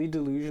 like slightly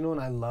delusional. And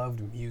I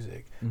loved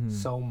music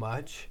so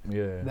much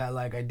that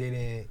like I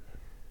didn't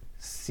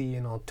see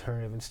an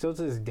alternative, and still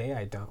to this day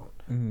I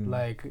don't.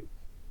 Like,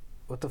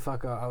 what the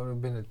fuck? I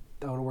would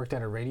have worked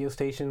at a radio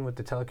station with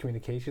the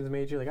telecommunications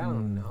major. Like, I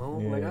don't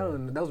know. Like, I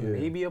don't know. That was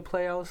maybe a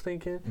play I was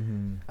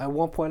thinking. At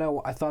one point,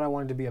 I thought I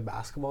wanted to be a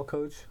basketball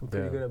coach. I'm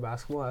pretty good at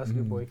basketball. That's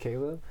your boy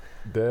Caleb.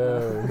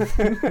 Damn.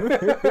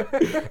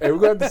 Hey, we're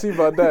going to have to see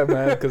about that,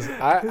 man. Because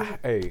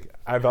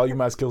I value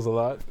my skills a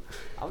lot.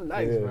 I'm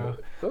nice, bro.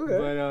 Okay.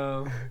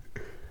 But,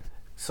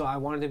 so I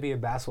wanted to be a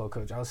basketball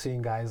coach. I was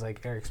seeing guys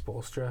like Eric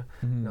Spoelstra,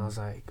 and I was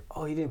like,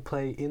 oh, he didn't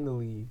play in the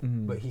league,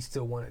 but he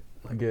still wanted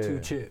like 2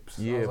 chips.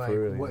 I was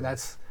like, what?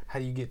 That's how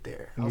do you get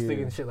there? I was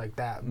thinking shit like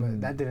that, but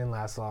that didn't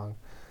last long.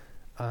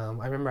 I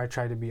remember I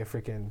tried to be a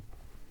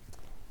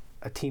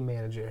team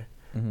manager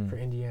for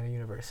Indiana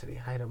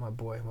University. I hit up my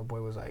boy. My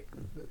boy was like,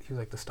 he was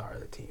like the star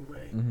of the team,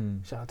 right?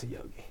 Shout out to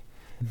Yogi.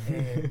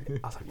 And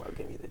I was like, bro,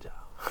 give me the job.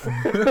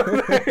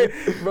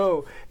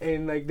 Bro,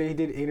 and like they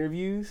did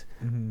interviews.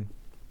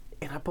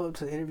 And I pull up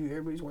to the interview,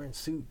 everybody's wearing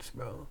suits,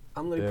 bro.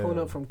 I'm like pulling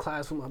up from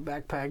class with my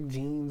backpack,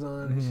 jeans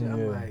on and shit.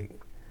 I'm like,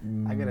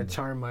 I gotta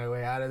charm my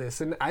way out of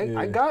this. And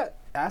I got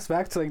asked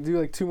back to like do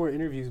like 2 more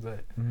interviews,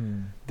 but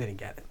didn't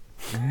get it.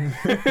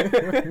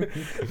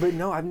 But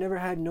no, I've never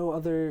had no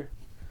other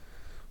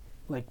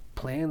like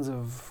plans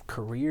of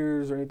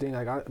careers or anything.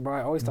 Like, I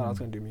always thought I was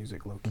gonna do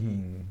music low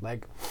key.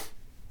 Like,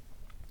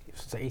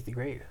 since the 8th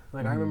grade.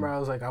 Like, I remember I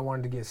was like, I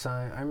wanted to get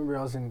signed. I remember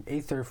I was in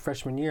 8th or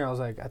freshman year. I was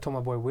like, I told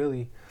my boy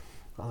Willie,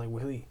 I was like,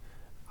 Willie,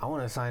 I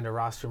want to sign to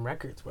Rostrum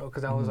Records, bro,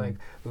 because I was like,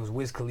 it was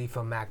Wiz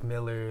Khalifa, Mac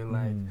Miller,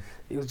 like,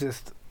 it was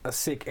just a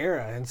sick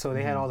era, and so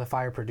they had all the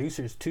fire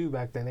producers too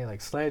back then. They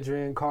like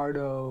Sledgerin,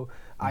 Cardo,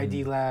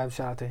 ID Lab,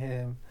 shout out to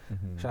him,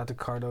 shout out to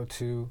Cardo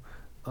too,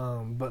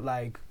 but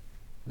like,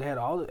 they had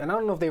all, and I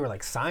don't know if they were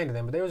like signed to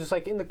them, but they were just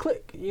like in the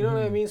clique, you know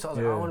what I mean? So I was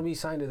like, I want to be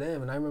signed to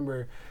them, and I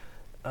remember,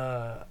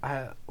 I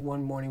had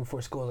one morning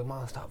before school, I was like,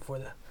 Mom,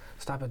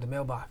 stop at the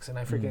mailbox, and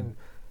I freaking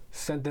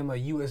sent them a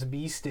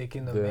USB stick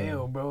in the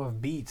mail, bro, of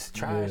beats,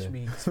 trash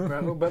beats,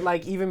 bro. But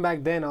like, even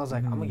back then, I was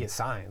like, I'm gonna get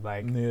signed.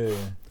 Like,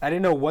 I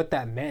didn't know what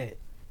that meant,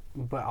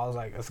 but I was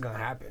like, it's gonna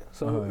happen.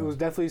 So it was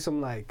definitely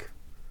some like,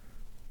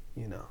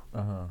 you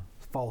know,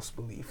 false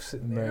beliefs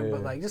sitting there.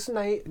 But like, just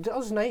naive.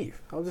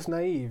 I was just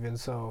naive, and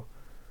so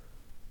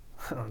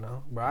I don't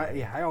know, bro.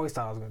 I always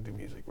thought I was gonna do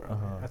music, bro.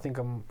 I think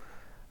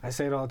I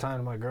say it all the time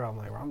to my girl. I'm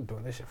like, bro, I'm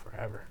doing this shit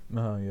forever.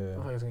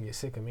 I'm like, gonna get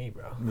sick of me,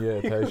 bro.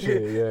 Yeah, type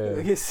shit.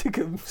 Yeah. Get sick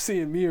of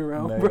seeing me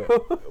around,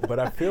 bro. But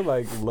I feel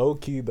like low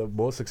key, the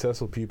most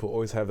successful people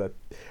always have that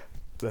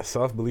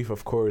self belief,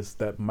 of course,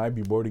 that might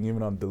be bordering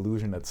even on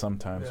delusion at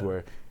sometimes,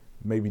 where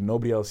maybe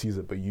nobody else sees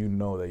it, but you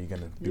know that you're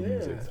gonna do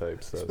music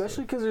type stuff.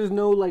 Especially because there's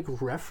no like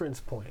reference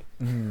point.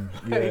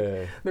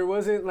 Like, there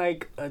wasn't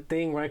like a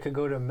thing where I could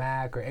go to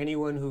Mac or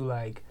anyone who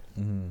like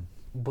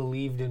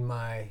believed in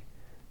my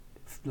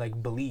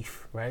like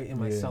belief, right? In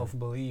my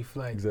self-belief.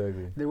 Like,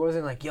 there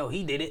wasn't like, yo,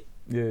 he did it.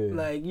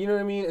 Like, you know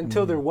what I mean?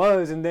 Until there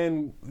was, and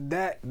then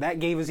that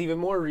gave us even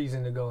more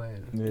reason to go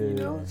in. You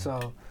know?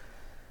 So,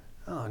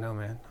 I don't know,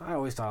 man. I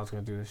always thought I was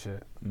gonna do this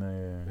shit.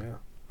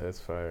 That's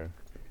fire.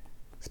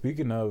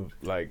 Speaking of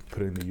like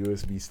putting the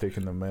USB stick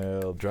in the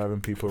mail, driving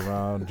people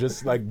around,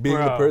 just like being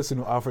the person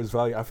who offers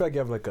value, I feel like you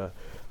have like a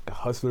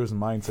hustler's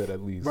mindset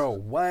at least. Bro,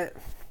 what?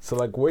 So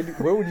like,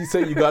 where would you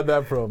say you got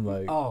that from?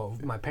 Like, oh,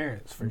 my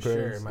parents for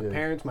sure. My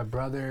parents, my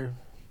brother.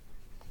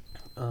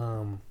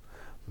 Bro,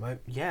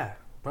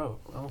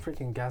 I'm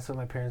freaking gas up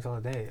my parents all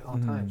the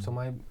time. So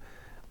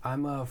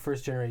I'm a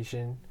first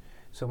generation.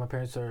 So my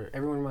parents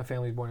everyone in my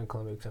family is born in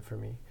Colombia except for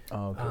me.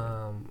 Oh, okay.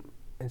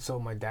 And so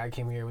my dad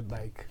came here with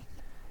like,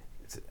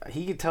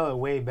 he could tell it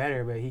way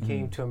better, but he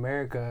came to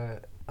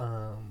America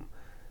in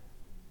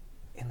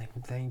like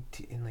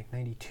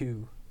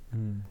 92.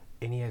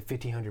 And he had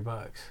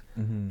 $1,500,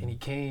 and he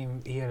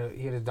came. He had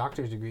his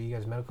doctor's degree. He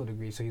has a medical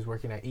degree, so he's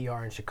working at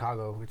ER in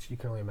Chicago, which you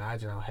can only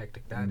imagine how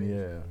hectic that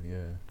is. Yeah.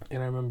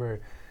 And I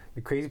remember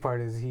the crazy part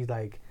is he's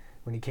like,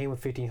 when he came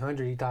with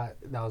 $1,500, he thought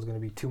that was going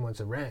to be 2 months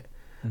of rent.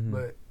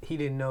 but he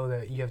didn't know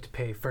that you have to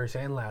pay first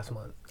and last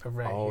month of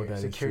rent. Oh, that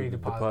security is true.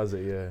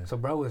 deposit. Yeah. So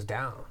bro was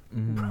down.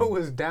 Mm-hmm. Bro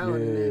was down,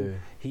 and Yeah.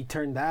 then he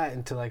turned that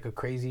into like a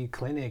crazy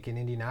clinic in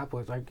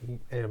Indianapolis. Like he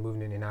ended up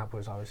moving to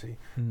Indianapolis, obviously,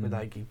 but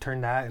like he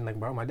turned that, and like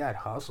bro, my dad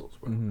hustles,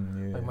 bro.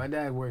 Yeah. Like my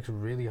dad works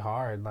really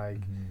hard,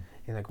 like,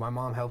 and like my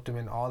mom helped him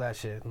in all that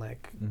shit. And,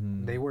 like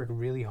they work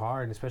really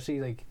hard, and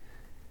especially like.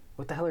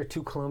 What the hell are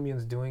 2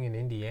 Colombians doing in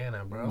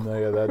Indiana, bro? No,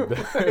 yeah,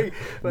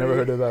 never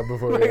heard of that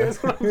before. Like, Yeah.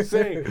 that's what I'm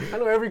saying. I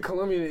know every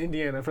Colombian in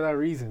Indiana for that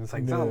reason. It's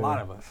like, not a lot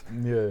of us.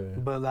 Yeah.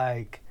 But,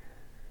 like,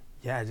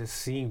 yeah, just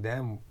seeing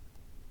them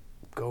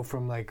go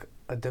from, like,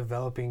 a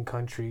developing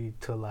country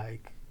to,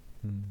 like,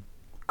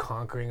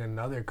 conquering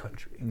another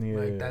country. Yeah.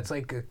 Like, that's,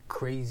 like, a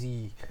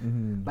crazy...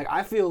 Like,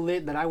 I feel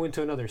lit that I went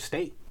to another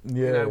state.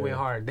 Yeah. And I went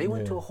hard. They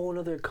went to a whole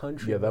other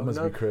country. Yeah, that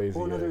must be crazy.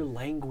 Whole other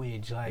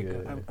language. Like,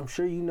 Yeah. I'm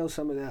sure you know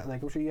some of that.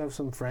 Like, I'm sure you have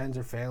some friends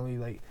or family.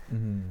 Like,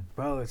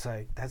 bro, it's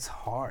like, that's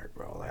hard,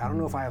 bro. Like, I don't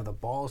know if I have the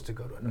balls to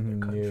go to another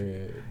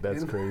country. Yeah,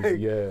 that's And, crazy. like,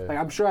 Yeah. Like,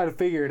 I'm sure I'd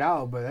figure it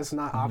out, but that's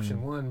not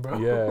option one, bro.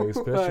 Yeah,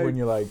 especially like, when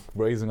you're like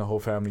raising a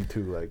whole family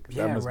too. Like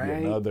yeah, that must right?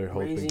 be another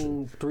whole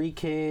Raising thing. 3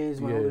 kids,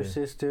 my older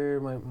sister,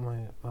 my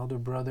older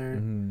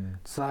brother.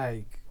 It's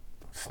like,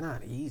 it's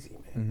not easy,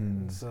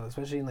 man. So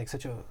especially in like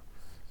such a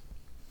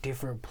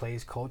different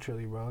place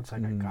culturally, bro. It's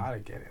like I gotta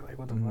get it. Like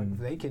what the fuck? If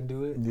they can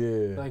do it,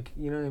 Yeah. like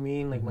you know what I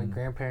mean? Like my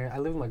grandparents, I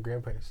live with my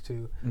grandparents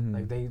too.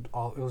 Like they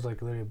all, it was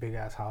like literally a big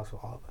ass house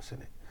with all of us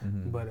in it.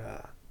 But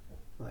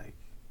like,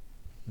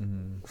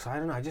 so I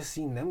don't know. I just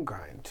seen them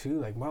grind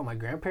too. Like wow, my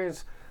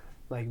grandparents,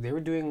 like they were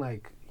doing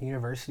like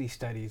university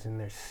studies in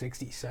their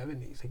 60s,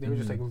 70s. Like they were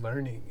just like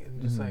learning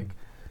and just like,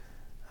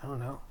 I don't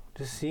know,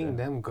 just seeing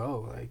them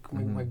go. Like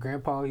my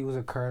grandpa, he was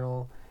a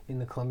colonel in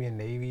the Colombian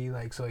Navy,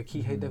 like so like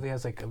he definitely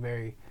has like a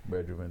very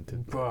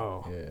regimented,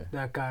 bro. Yeah,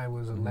 that guy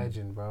was a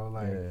legend, bro.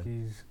 Like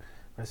he's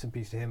rest in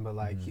peace to him, but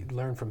like he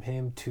learned from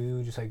him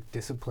too, just like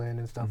discipline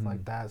and stuff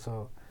like that.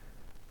 So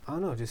I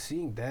don't know, just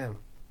seeing them,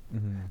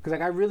 because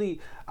like I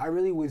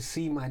really would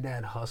see my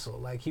dad hustle.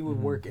 Like he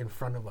would work in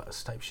front of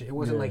us type shit. It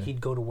wasn't like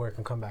he'd go to work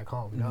and come back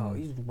home. No,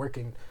 he's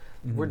working.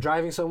 We're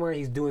driving somewhere,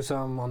 he's doing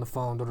something on the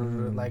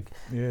phone. Like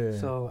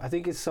so I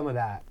think it's some of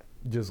that.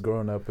 Just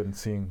growing up and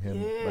seeing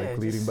him like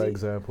leading by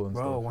example and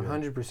bro, stuff.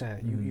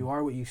 100%. You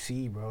are what you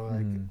see, bro.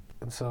 Like,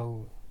 and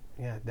so,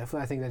 yeah,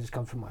 definitely. I think that just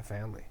comes from my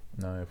family.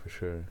 No, yeah, for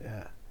sure.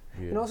 Yeah.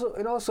 And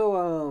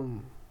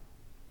also,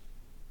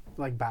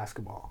 like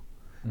basketball.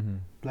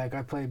 Like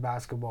I played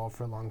basketball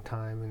for a long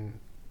time,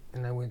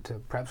 and I went to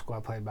prep school.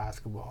 I played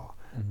basketball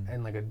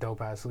and like a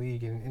dope ass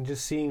league, and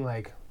just seeing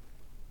like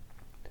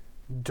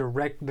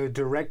the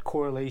direct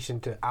correlation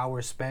to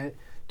hours spent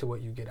to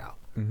what you get out.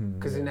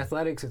 Because in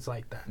athletics it's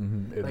like that.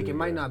 It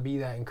might not be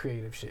that in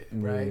creative shit,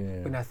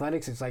 right? But in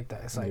athletics it's like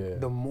that. It's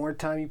like the more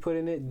time you put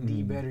in it,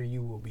 the better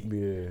you will be,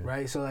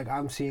 right? So like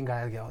I'm seeing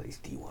guys get all these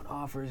D1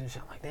 offers and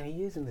shit. I'm like, man,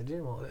 he is in the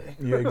gym all day.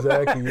 Yeah,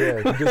 exactly. Yeah,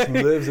 he just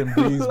lives and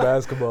breathes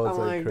basketball. It's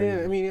I'm like crazy.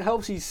 damn. I mean, it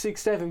helps he's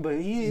 6'7", but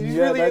he's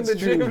really in the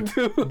gym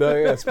too. No,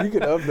 yeah.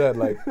 Speaking of that,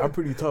 like I'm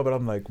pretty tall, but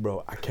I'm like,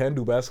 bro, I can't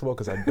do basketball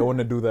because I don't want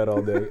to do that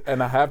all day,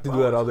 and I have to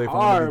do that all day.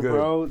 Hard, to be good.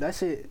 bro. That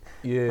shit.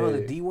 Yeah. Bro,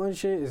 the D1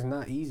 shit is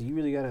not easy. You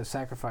really gotta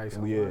sacrifice a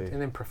lot.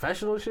 And then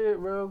professional shit,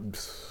 bro.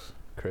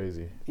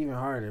 Crazy. Even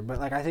harder. But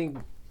like I think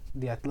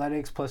the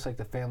athletics plus like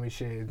the family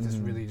shit is just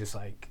really just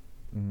like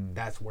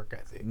that's work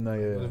ethic. No,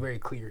 yeah. It was very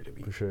clear to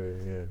me. For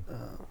sure, yeah.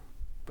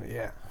 But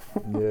yeah.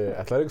 Yeah,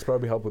 athletics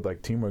probably help with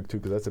like teamwork too,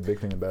 because that's a big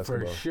thing in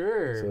basketball. For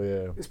sure. So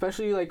yeah.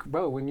 Especially like,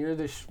 bro, when you're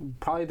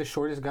probably the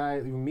shortest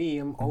guy. Me,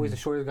 I'm always the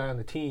shortest guy on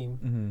the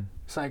team.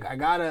 It's like I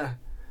gotta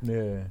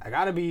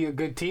be a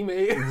good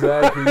teammate.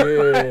 Exactly. Yeah.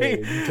 Right?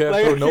 You can't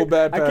like, throw no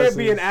bad passes. I can't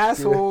be an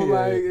asshole. Yeah.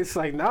 Like it's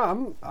like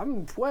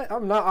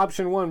I'm not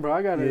option one, bro.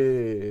 I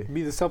gotta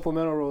be the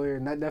supplemental role here,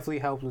 and that definitely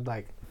helps with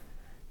like,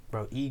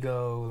 bro,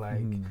 ego.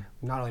 Like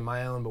not only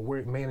my own, but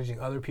we're managing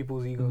other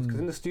people's egos. Because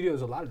in the studio,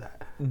 there's a lot of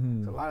that.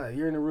 There's a lot of that.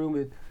 You're in a room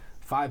with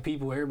 5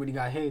 people, everybody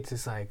got hits.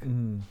 It's like,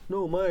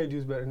 no, my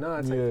idea's better. Nah,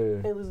 it's like,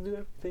 hey, let's do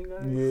everything,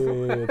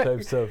 guys. Yeah,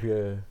 type stuff.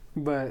 Yeah.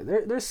 But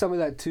there's some of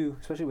that too,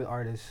 especially with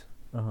artists.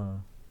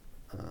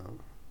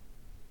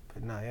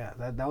 But no, yeah,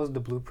 that was the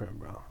blueprint,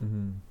 bro.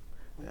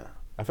 Yeah.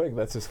 I feel like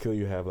that's a skill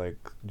you have, like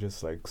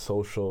just like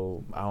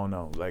social. I don't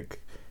know,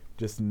 like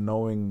just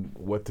knowing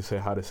what to say,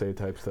 how to say,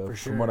 type stuff. For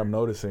sure. From what I'm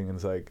noticing,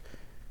 it's like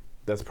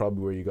that's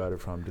probably where you got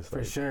it from. Just for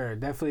like, sure,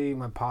 definitely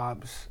my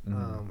pops. A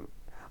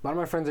lot of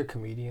my friends are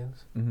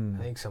comedians. I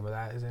think some of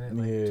that is in it.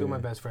 Like 2 of my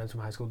best friends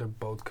from high school, they're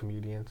both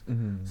comedians.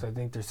 So I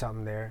think there's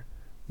something there.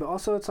 But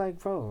also, it's like,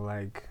 bro,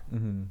 like.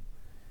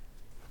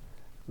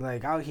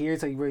 Like out here,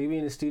 it's like, bro, you be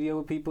in the studio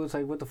with people. It's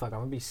like, what the fuck? I'm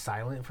gonna be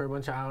silent for a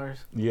bunch of hours.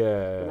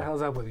 Yeah. What the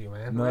hell's up with you,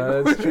 man? No,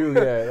 like, that's true.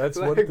 Yeah, that's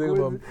like, one thing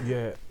about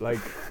like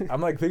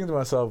I'm like thinking to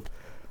myself,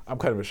 I'm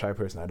kind of a shy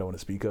person. I don't want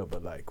to speak up,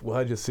 but like, will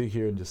I just sit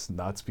here and just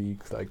not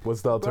speak? Like,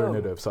 what's the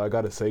alternative? So I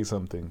got to say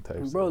something.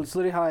 Type bro, it's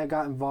literally how I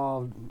got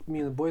involved. Me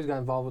and the boys got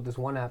involved with this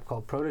one app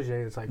called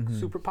Protege. It's like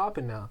super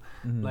popping now.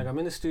 Like I'm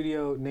in the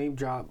studio, name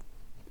drop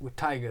with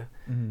Tyga.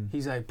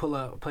 He's like, pull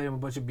up, play him a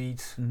bunch of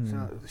beats.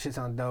 Shit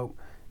sound dope.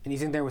 And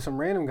he's in there with some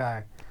random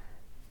guy.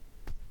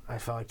 I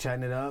felt like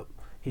chatting it up.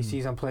 He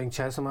sees I'm playing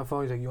chess on my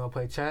phone. He's like, you want to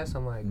play chess?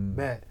 I'm like,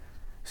 bet.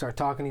 Start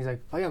talking. He's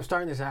like, oh yeah, I'm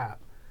starting this app.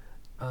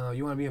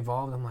 You want to be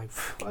involved? I'm like,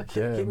 fuck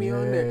yeah, get me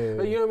on there.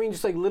 Like, you know what I mean?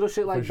 Just like little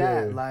shit like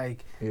that.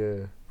 Like,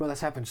 bro,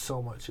 that's happened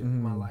so much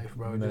in my life,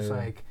 bro. Just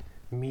like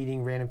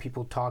meeting random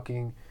people,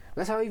 talking.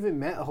 That's how I even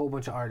met a whole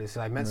bunch of artists.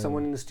 I met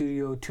someone in the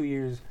studio 2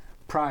 years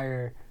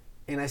prior,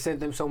 and I sent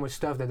them so much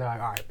stuff that they're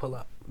like, all right, pull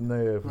up.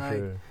 For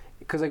sure.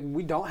 Because like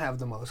we don't have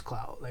the most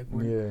clout. Like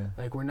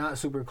we're not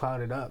super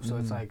clouded up. So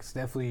it's like it's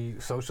definitely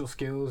social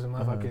skills and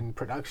motherfucking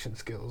production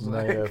skills.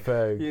 Like,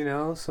 you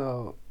know,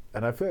 so.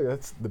 And I feel like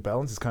that's the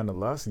balance is kind of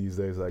lost these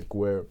days. Like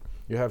where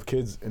you have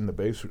kids in the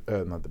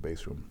not the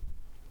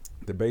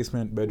the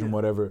basement, bedroom,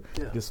 whatever,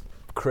 just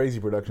crazy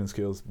production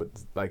skills, but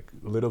like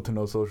little to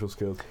no social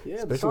skills. Yeah,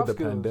 especially with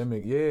the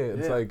pandemic. Yeah,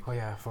 it's like. Oh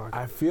yeah, fuck.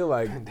 I feel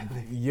like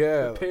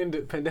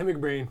pandemic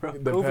brain, bro.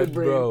 The COVID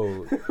brain,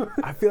 bro.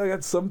 I feel like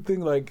that's something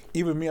like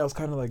even me. I was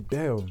kind of like,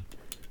 damn,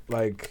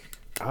 like.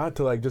 I had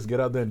to like just get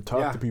out there and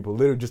talk to people.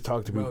 Literally, just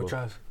talk to people.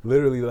 Trust.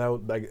 Literally, that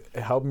would, like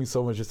it helped me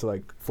so much just to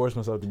like force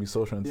myself to be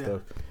social and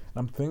stuff. And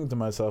I'm thinking to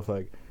myself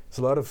like, it's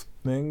a lot of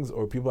things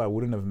or people I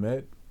wouldn't have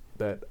met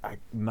that I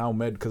now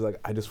met because like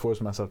I just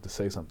forced myself to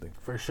say something.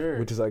 For sure.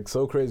 Which is like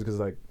so crazy because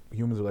like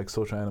humans are like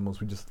social animals.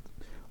 We just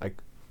like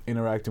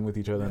interacting with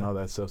each other and all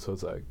that stuff. So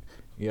it's like,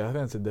 I think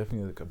it's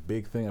definitely like a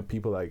big thing of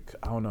people like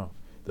I don't know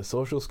the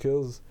social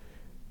skills.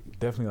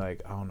 Definitely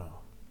like I don't know.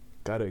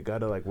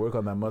 Gotta like work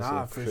on that muscle.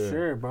 Nah, for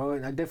sure, bro.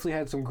 And I definitely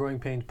had some growing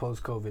pains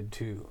post-COVID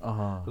too.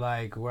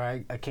 Like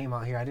where I came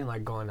out here, I didn't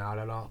like going out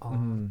at all.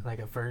 Like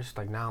at first,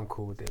 like now I'm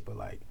cool with it, but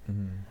like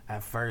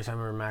at first, I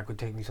remember Mac would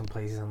take me some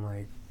places. I'm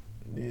like,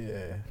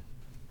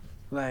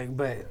 like,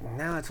 but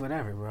now it's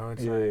whatever, bro.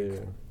 It's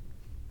like,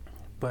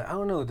 but I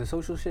don't know the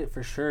social shit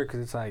for sure, cause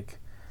it's like,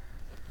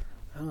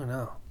 I don't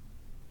know.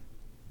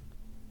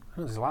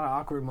 There's a lot of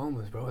awkward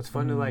moments, bro. It's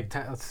fun to like.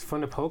 It's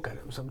fun to poke at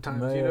him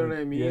sometimes. You know what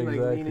I mean? Yeah, exactly.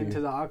 Like lean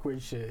into the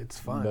awkward shit. It's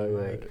fun.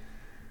 Like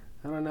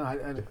I don't know.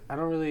 I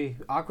don't really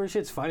awkward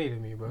shit's funny to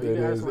me, bro. You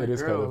can ask my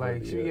girl.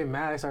 Like she get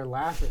mad, I start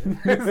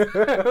laughing.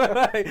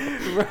 Like,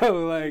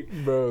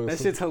 bro, that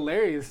shit's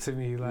hilarious to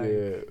me.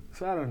 Like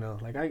so I don't know.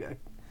 Like I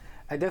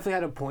definitely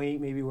had a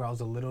point maybe where I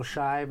was a little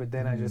shy, but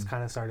then I just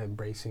kind of started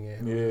embracing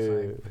it.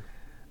 Like,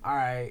 all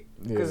right,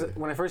 because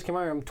when I first came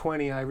out here, I'm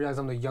 20, and I realized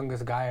I'm the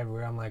youngest guy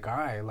everywhere. I'm like, all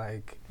right,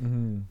 like,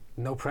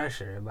 no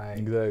pressure, like,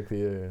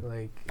 exactly,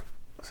 like,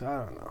 so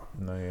I don't know.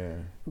 No,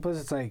 Plus,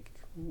 it's like,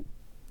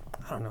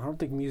 I don't know. I don't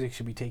think music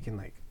should be taken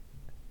like.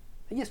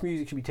 I guess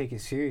music should be taken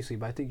seriously,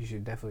 but I think you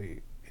should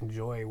definitely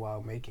enjoy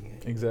while making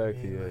it.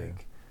 Exactly,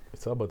 Like,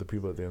 it's all about the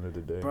people at the end of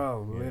the day,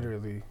 bro.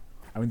 Literally.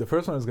 I mean, the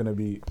first one is going to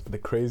be the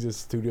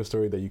craziest studio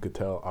story that you could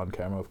tell on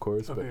camera, of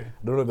course. But I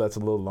don't know if that's a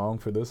little long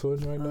for this one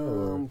right now.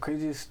 Or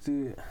craziest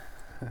studio.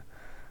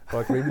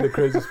 Like maybe the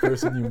craziest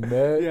person you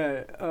met.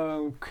 Yeah.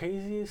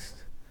 Craziest.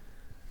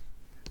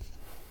 I'm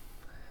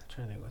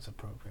trying to think what's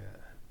appropriate.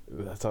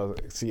 That's how.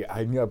 See,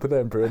 I knew I put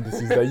that in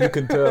parentheses that you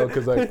can tell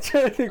because like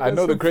I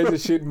know the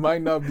craziest shit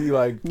might not be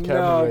like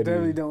camera No, ready.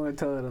 definitely don't want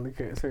to tell it on the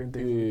certain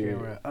things on the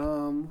camera.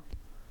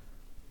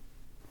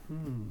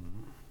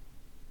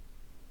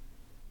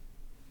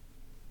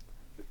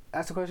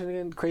 Ask the question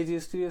again.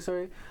 Craziest studio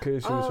story?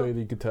 Craziest studio story that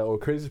you could tell, or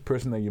craziest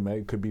person that you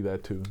met could be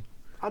that too.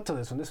 I'll tell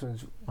this one. This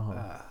one's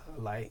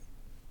light.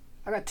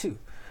 I got two.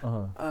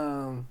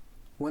 One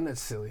that's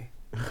silly.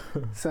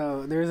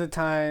 So there was a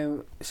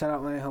time. Shout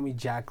out my homie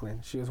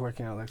Jacqueline. She was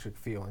working at Electric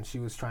Field, and she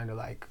was trying to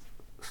like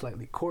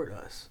slightly court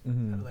us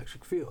at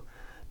Electric Field.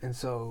 And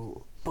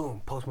so,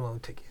 boom, Post Malone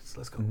tickets.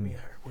 Let's go meet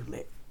her. We're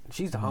lit.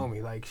 She's the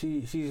homie. Like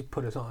she's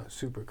put us on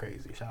super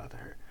crazy. Shout out to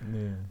her.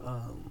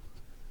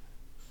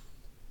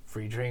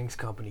 Free drinks,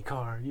 company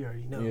car, you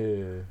already know.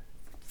 Yeah.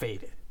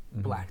 Faded,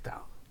 blacked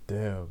out.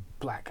 Damn.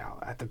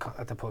 Blackout at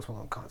the Post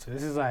Malone concert.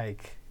 This is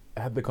like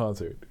at the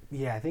concert.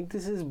 Yeah, I think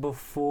this is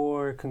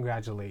before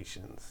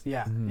Congratulations.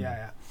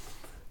 Yeah.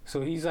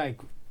 So he's like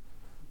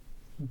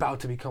about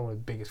to become one of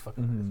the biggest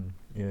fucking artists.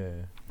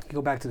 Yeah. You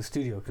go back to the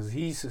studio because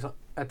he's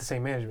at the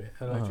same management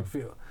at Electric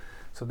Field.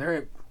 So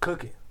they're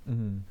cooking.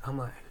 I'm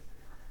like,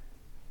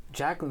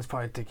 Jacqueline's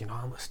probably thinking, oh,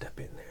 I'm gonna step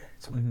in there.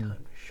 It's my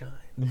time to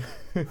shine.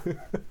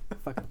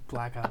 Fucking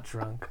blackout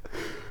drunk.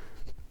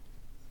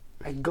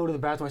 I go to the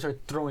bathroom, I start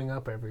throwing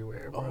up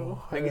everywhere,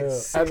 bro. I get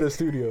sick. At the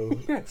studio.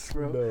 Yes,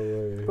 bro. No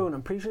way. Bro, and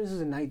I'm pretty sure this is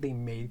the night they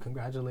made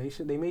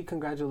Congratulations. They made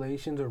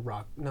Congratulations or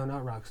not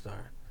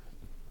Rockstar.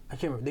 I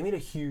can't remember. They made a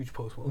huge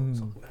Post Malone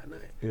song that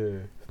night.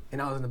 Yeah.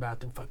 And I was in the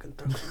bathroom fucking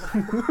throwing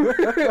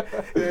up.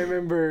 And I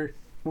remember,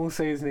 won't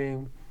say his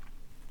name,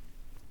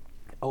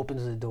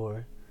 opens the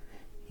door.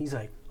 He's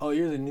like, oh,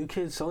 you're the new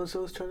kid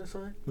so-and-so's trying to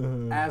sign?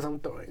 As I'm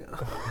throwing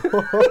up.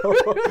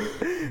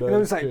 And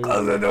I'm just like,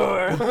 close the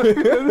door.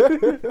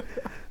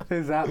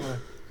 There's that one.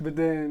 But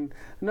then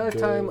another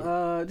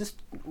time,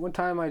 just one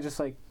time I just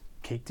like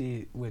kicked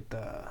it with,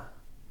 cause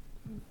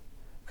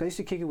I used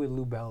to kick it with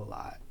Lou Bell a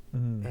lot.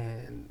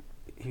 And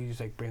he would just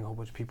like bring a whole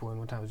bunch of people in.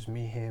 One time it was just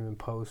me, him, and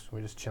Post.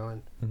 We're just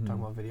chilling, talking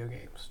about video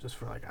games just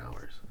for like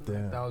hours.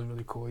 Like, that was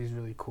really cool. He's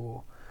really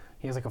cool.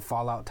 He has like a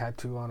Fallout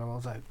tattoo on him. I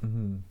was like,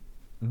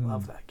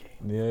 love that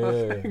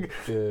game.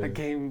 That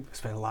game,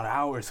 spent a lot of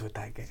hours with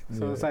that game.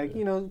 So it's like,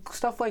 you know,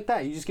 stuff like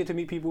that. You just get to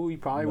meet people you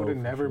probably would have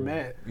never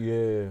met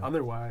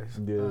otherwise.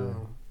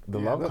 The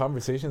long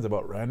conversations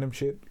about random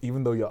shit,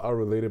 even though y'all are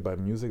related by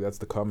music, that's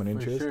the common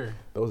interest. Sure.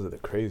 Those are the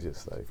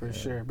craziest. Like, for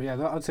sure. But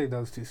yeah, I'd say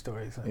those two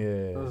stories. Like,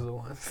 those are the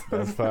ones.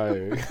 That's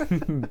fire.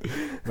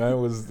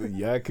 Man was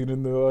yakking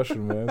in the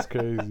ocean, man. That's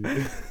crazy.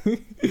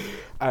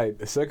 All right,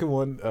 the second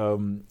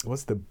one,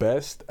 what's the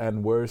best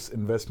and worst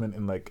investment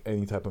in like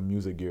any type of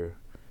music gear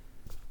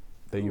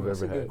that you've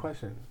ever had? That's a good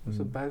question. What's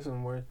the best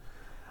and worst?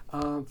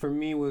 For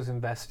me, was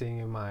investing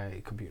in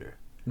my computer.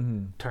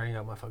 Turning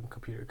up my fucking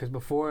computer, because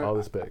before all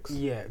the specs.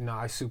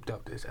 I souped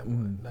up this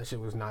M1. That shit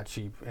was not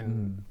cheap,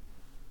 and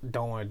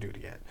don't want to do it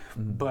again.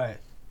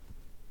 But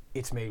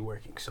it's made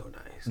working so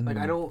nice. Like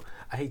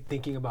I hate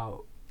thinking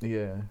about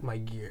my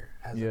gear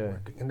as it's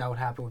working, and that would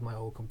happen with my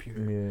old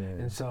computer.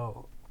 And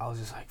so I was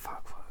just like,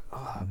 fuck,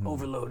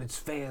 overload. It's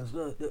fans.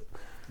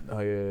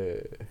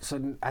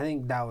 So I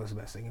think that was the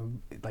best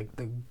thing. Like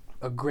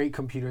a great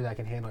computer that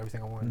can handle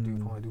everything I want to do.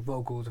 If I want to do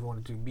vocals, if I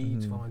want to do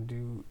beats, if I want to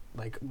do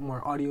like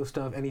more audio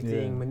stuff,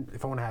 anything.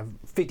 If I want to have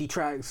 50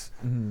 tracks,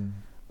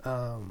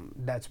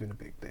 that's been a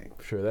big thing.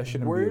 Sure, that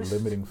shouldn't be a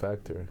limiting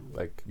factor.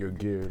 Like your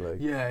gear,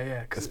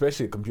 like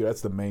especially a computer.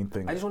 That's the main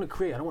thing. I just want to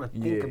create. I don't want to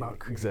think about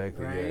creating.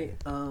 Exactly. Right.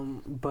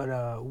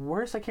 But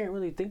worst, I can't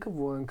really think of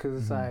one because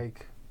it's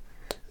like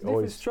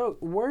different stroke.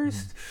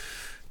 Worst.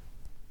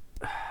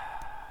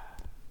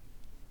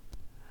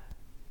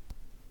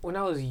 When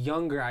I was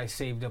younger, I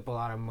saved up a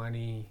lot of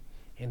money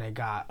and I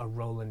got a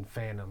Roland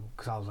Phantom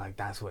because I was like,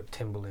 that's what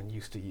Timbaland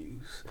used to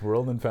use.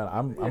 Roland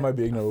Phantom? I might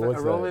be ignorant.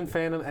 What's a Roland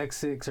Phantom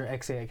X6 or X8,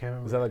 I can't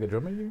remember. Is that like a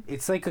drum machine?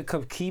 It's like a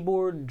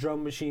keyboard,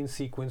 drum machine,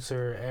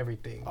 sequencer,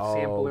 everything.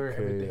 Sampler,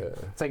 everything.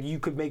 Yeah. It's like you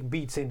could make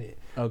beats in it.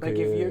 Okay, like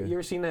if you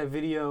ever seen that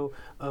video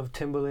of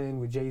Timbaland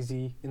with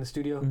Jay-Z in the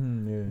studio?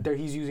 There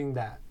he's using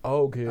that.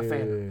 Okay. A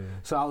Phantom.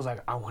 So I was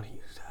like, I want to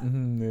use that.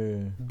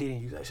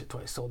 Didn't use that shit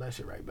twice. Sold that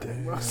shit right back,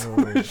 bro.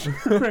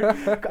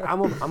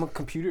 I'm a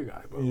computer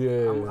guy,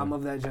 bro. I'm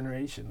of that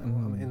generation.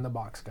 I'm in the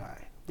box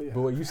guy. But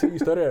what you said you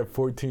started at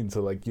 14,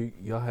 so like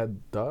y'all had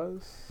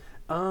DAWs?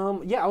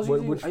 Yeah, I used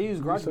GarageBand. I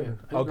used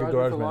GarageBand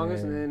for the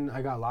longest, and then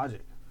I got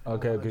Logic.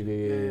 Okay.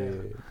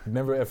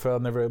 Never FL,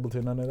 never able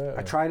to none of that?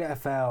 I tried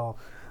FL,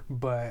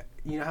 but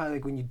you know how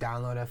like when you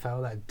download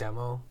FL, that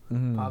demo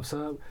pops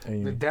up?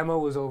 The demo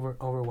was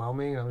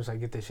overwhelming, and I'm just like,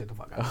 get this shit the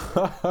fuck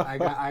out.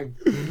 I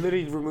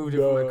literally removed it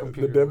from my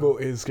computer. The demo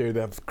is scary.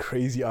 They have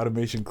crazy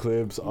automation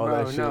clips, all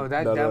that shit. No,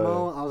 that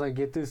demo, I was like,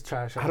 get this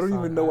trash out. I don't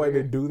even know why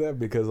they do that,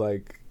 because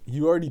like,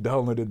 you already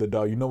downloaded the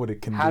DAW. You know what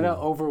it can do. How to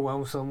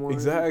overwhelm someone.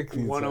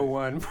 Exactly.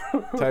 101.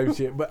 Type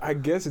shit. But I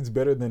guess it's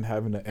better than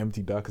having an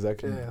empty DAW, because that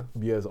can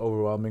be as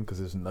overwhelming because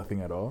there's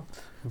nothing at all.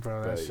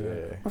 Bro, that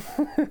shit.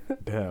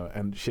 Damn.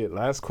 And shit,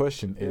 last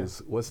question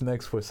is, what's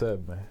next for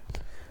Seb, man?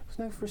 What's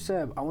next for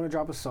Seb? I want to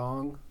drop a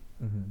song.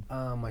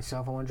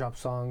 Myself, I want to drop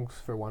songs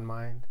for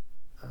 1Mind.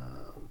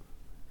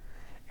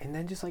 And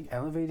then just like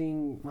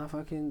elevating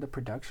the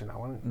production. I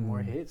want more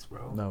hits,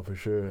 bro. No, for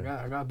sure.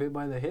 I got bit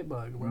by the hit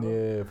bug, bro.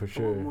 Yeah, for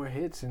sure. I want more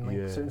hits, and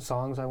like certain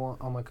songs I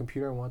want on my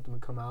computer, I want them to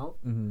come out.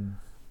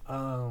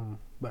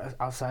 But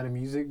outside of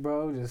music,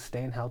 bro, just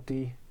staying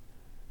healthy,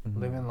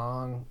 living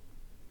long,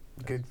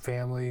 good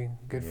family,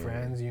 good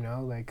friends, you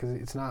know, like, cause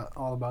it's not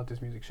all about this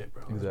music shit,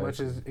 bro. Exactly. As much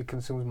as it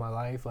consumes my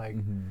life, like,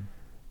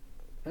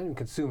 not even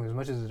consume as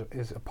much as it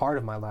is a part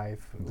of my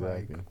life,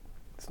 like.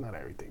 It's not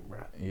everything, bro.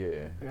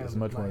 Yeah, it's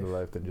much more to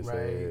life than just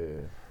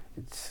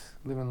It's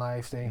living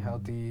life, staying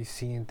healthy,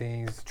 seeing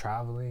things,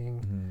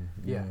 traveling.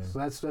 So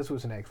that's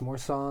what's next. More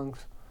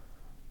songs,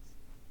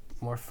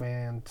 more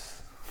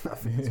fans, not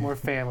fans, more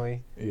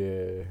family.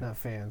 Not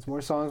fans. More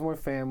songs, more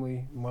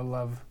family, more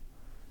love,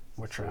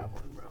 more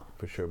traveling, bro.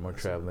 For sure, more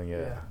traveling.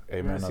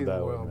 Amen on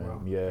that world, one,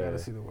 man. Bro. I gotta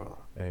see the world.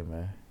 Hey,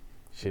 man.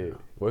 Shit.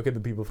 Where can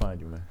the people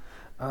find you,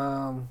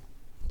 man?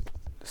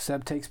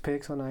 Seb Takes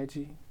Pics on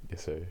IG.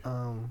 Yes, sir.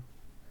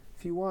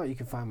 If you want, you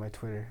can find my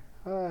Twitter.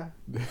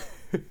 You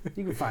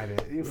can find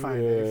it. You can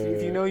find it.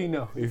 If you know, you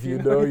know. If you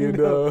know, you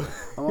know.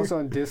 I'm also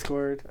on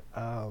Discord.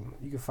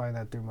 You can find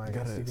that through my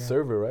Instagram.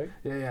 Server, right?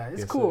 Yeah.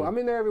 It's cool. Sir. I'm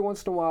in there every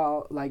once in a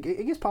while. Like,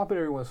 it gets popping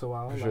every once in a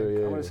while. For like,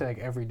 sure, I want to say, like,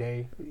 every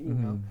day, you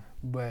know.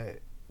 But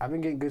I've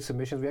been getting good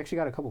submissions. We actually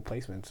got a couple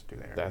placements through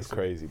there. That's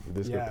crazy.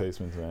 Good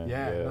placements, man.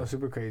 Yeah, no,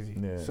 super crazy.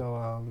 So,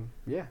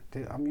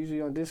 I'm usually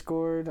on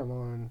Discord. I'm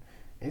on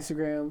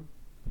Instagram.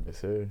 Yes,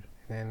 sir.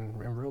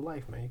 And in real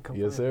life, man.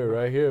 Yes, sir.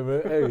 Right here,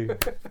 man. Hey.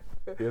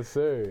 Yes,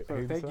 sir.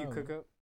 So thank you, Cook Up.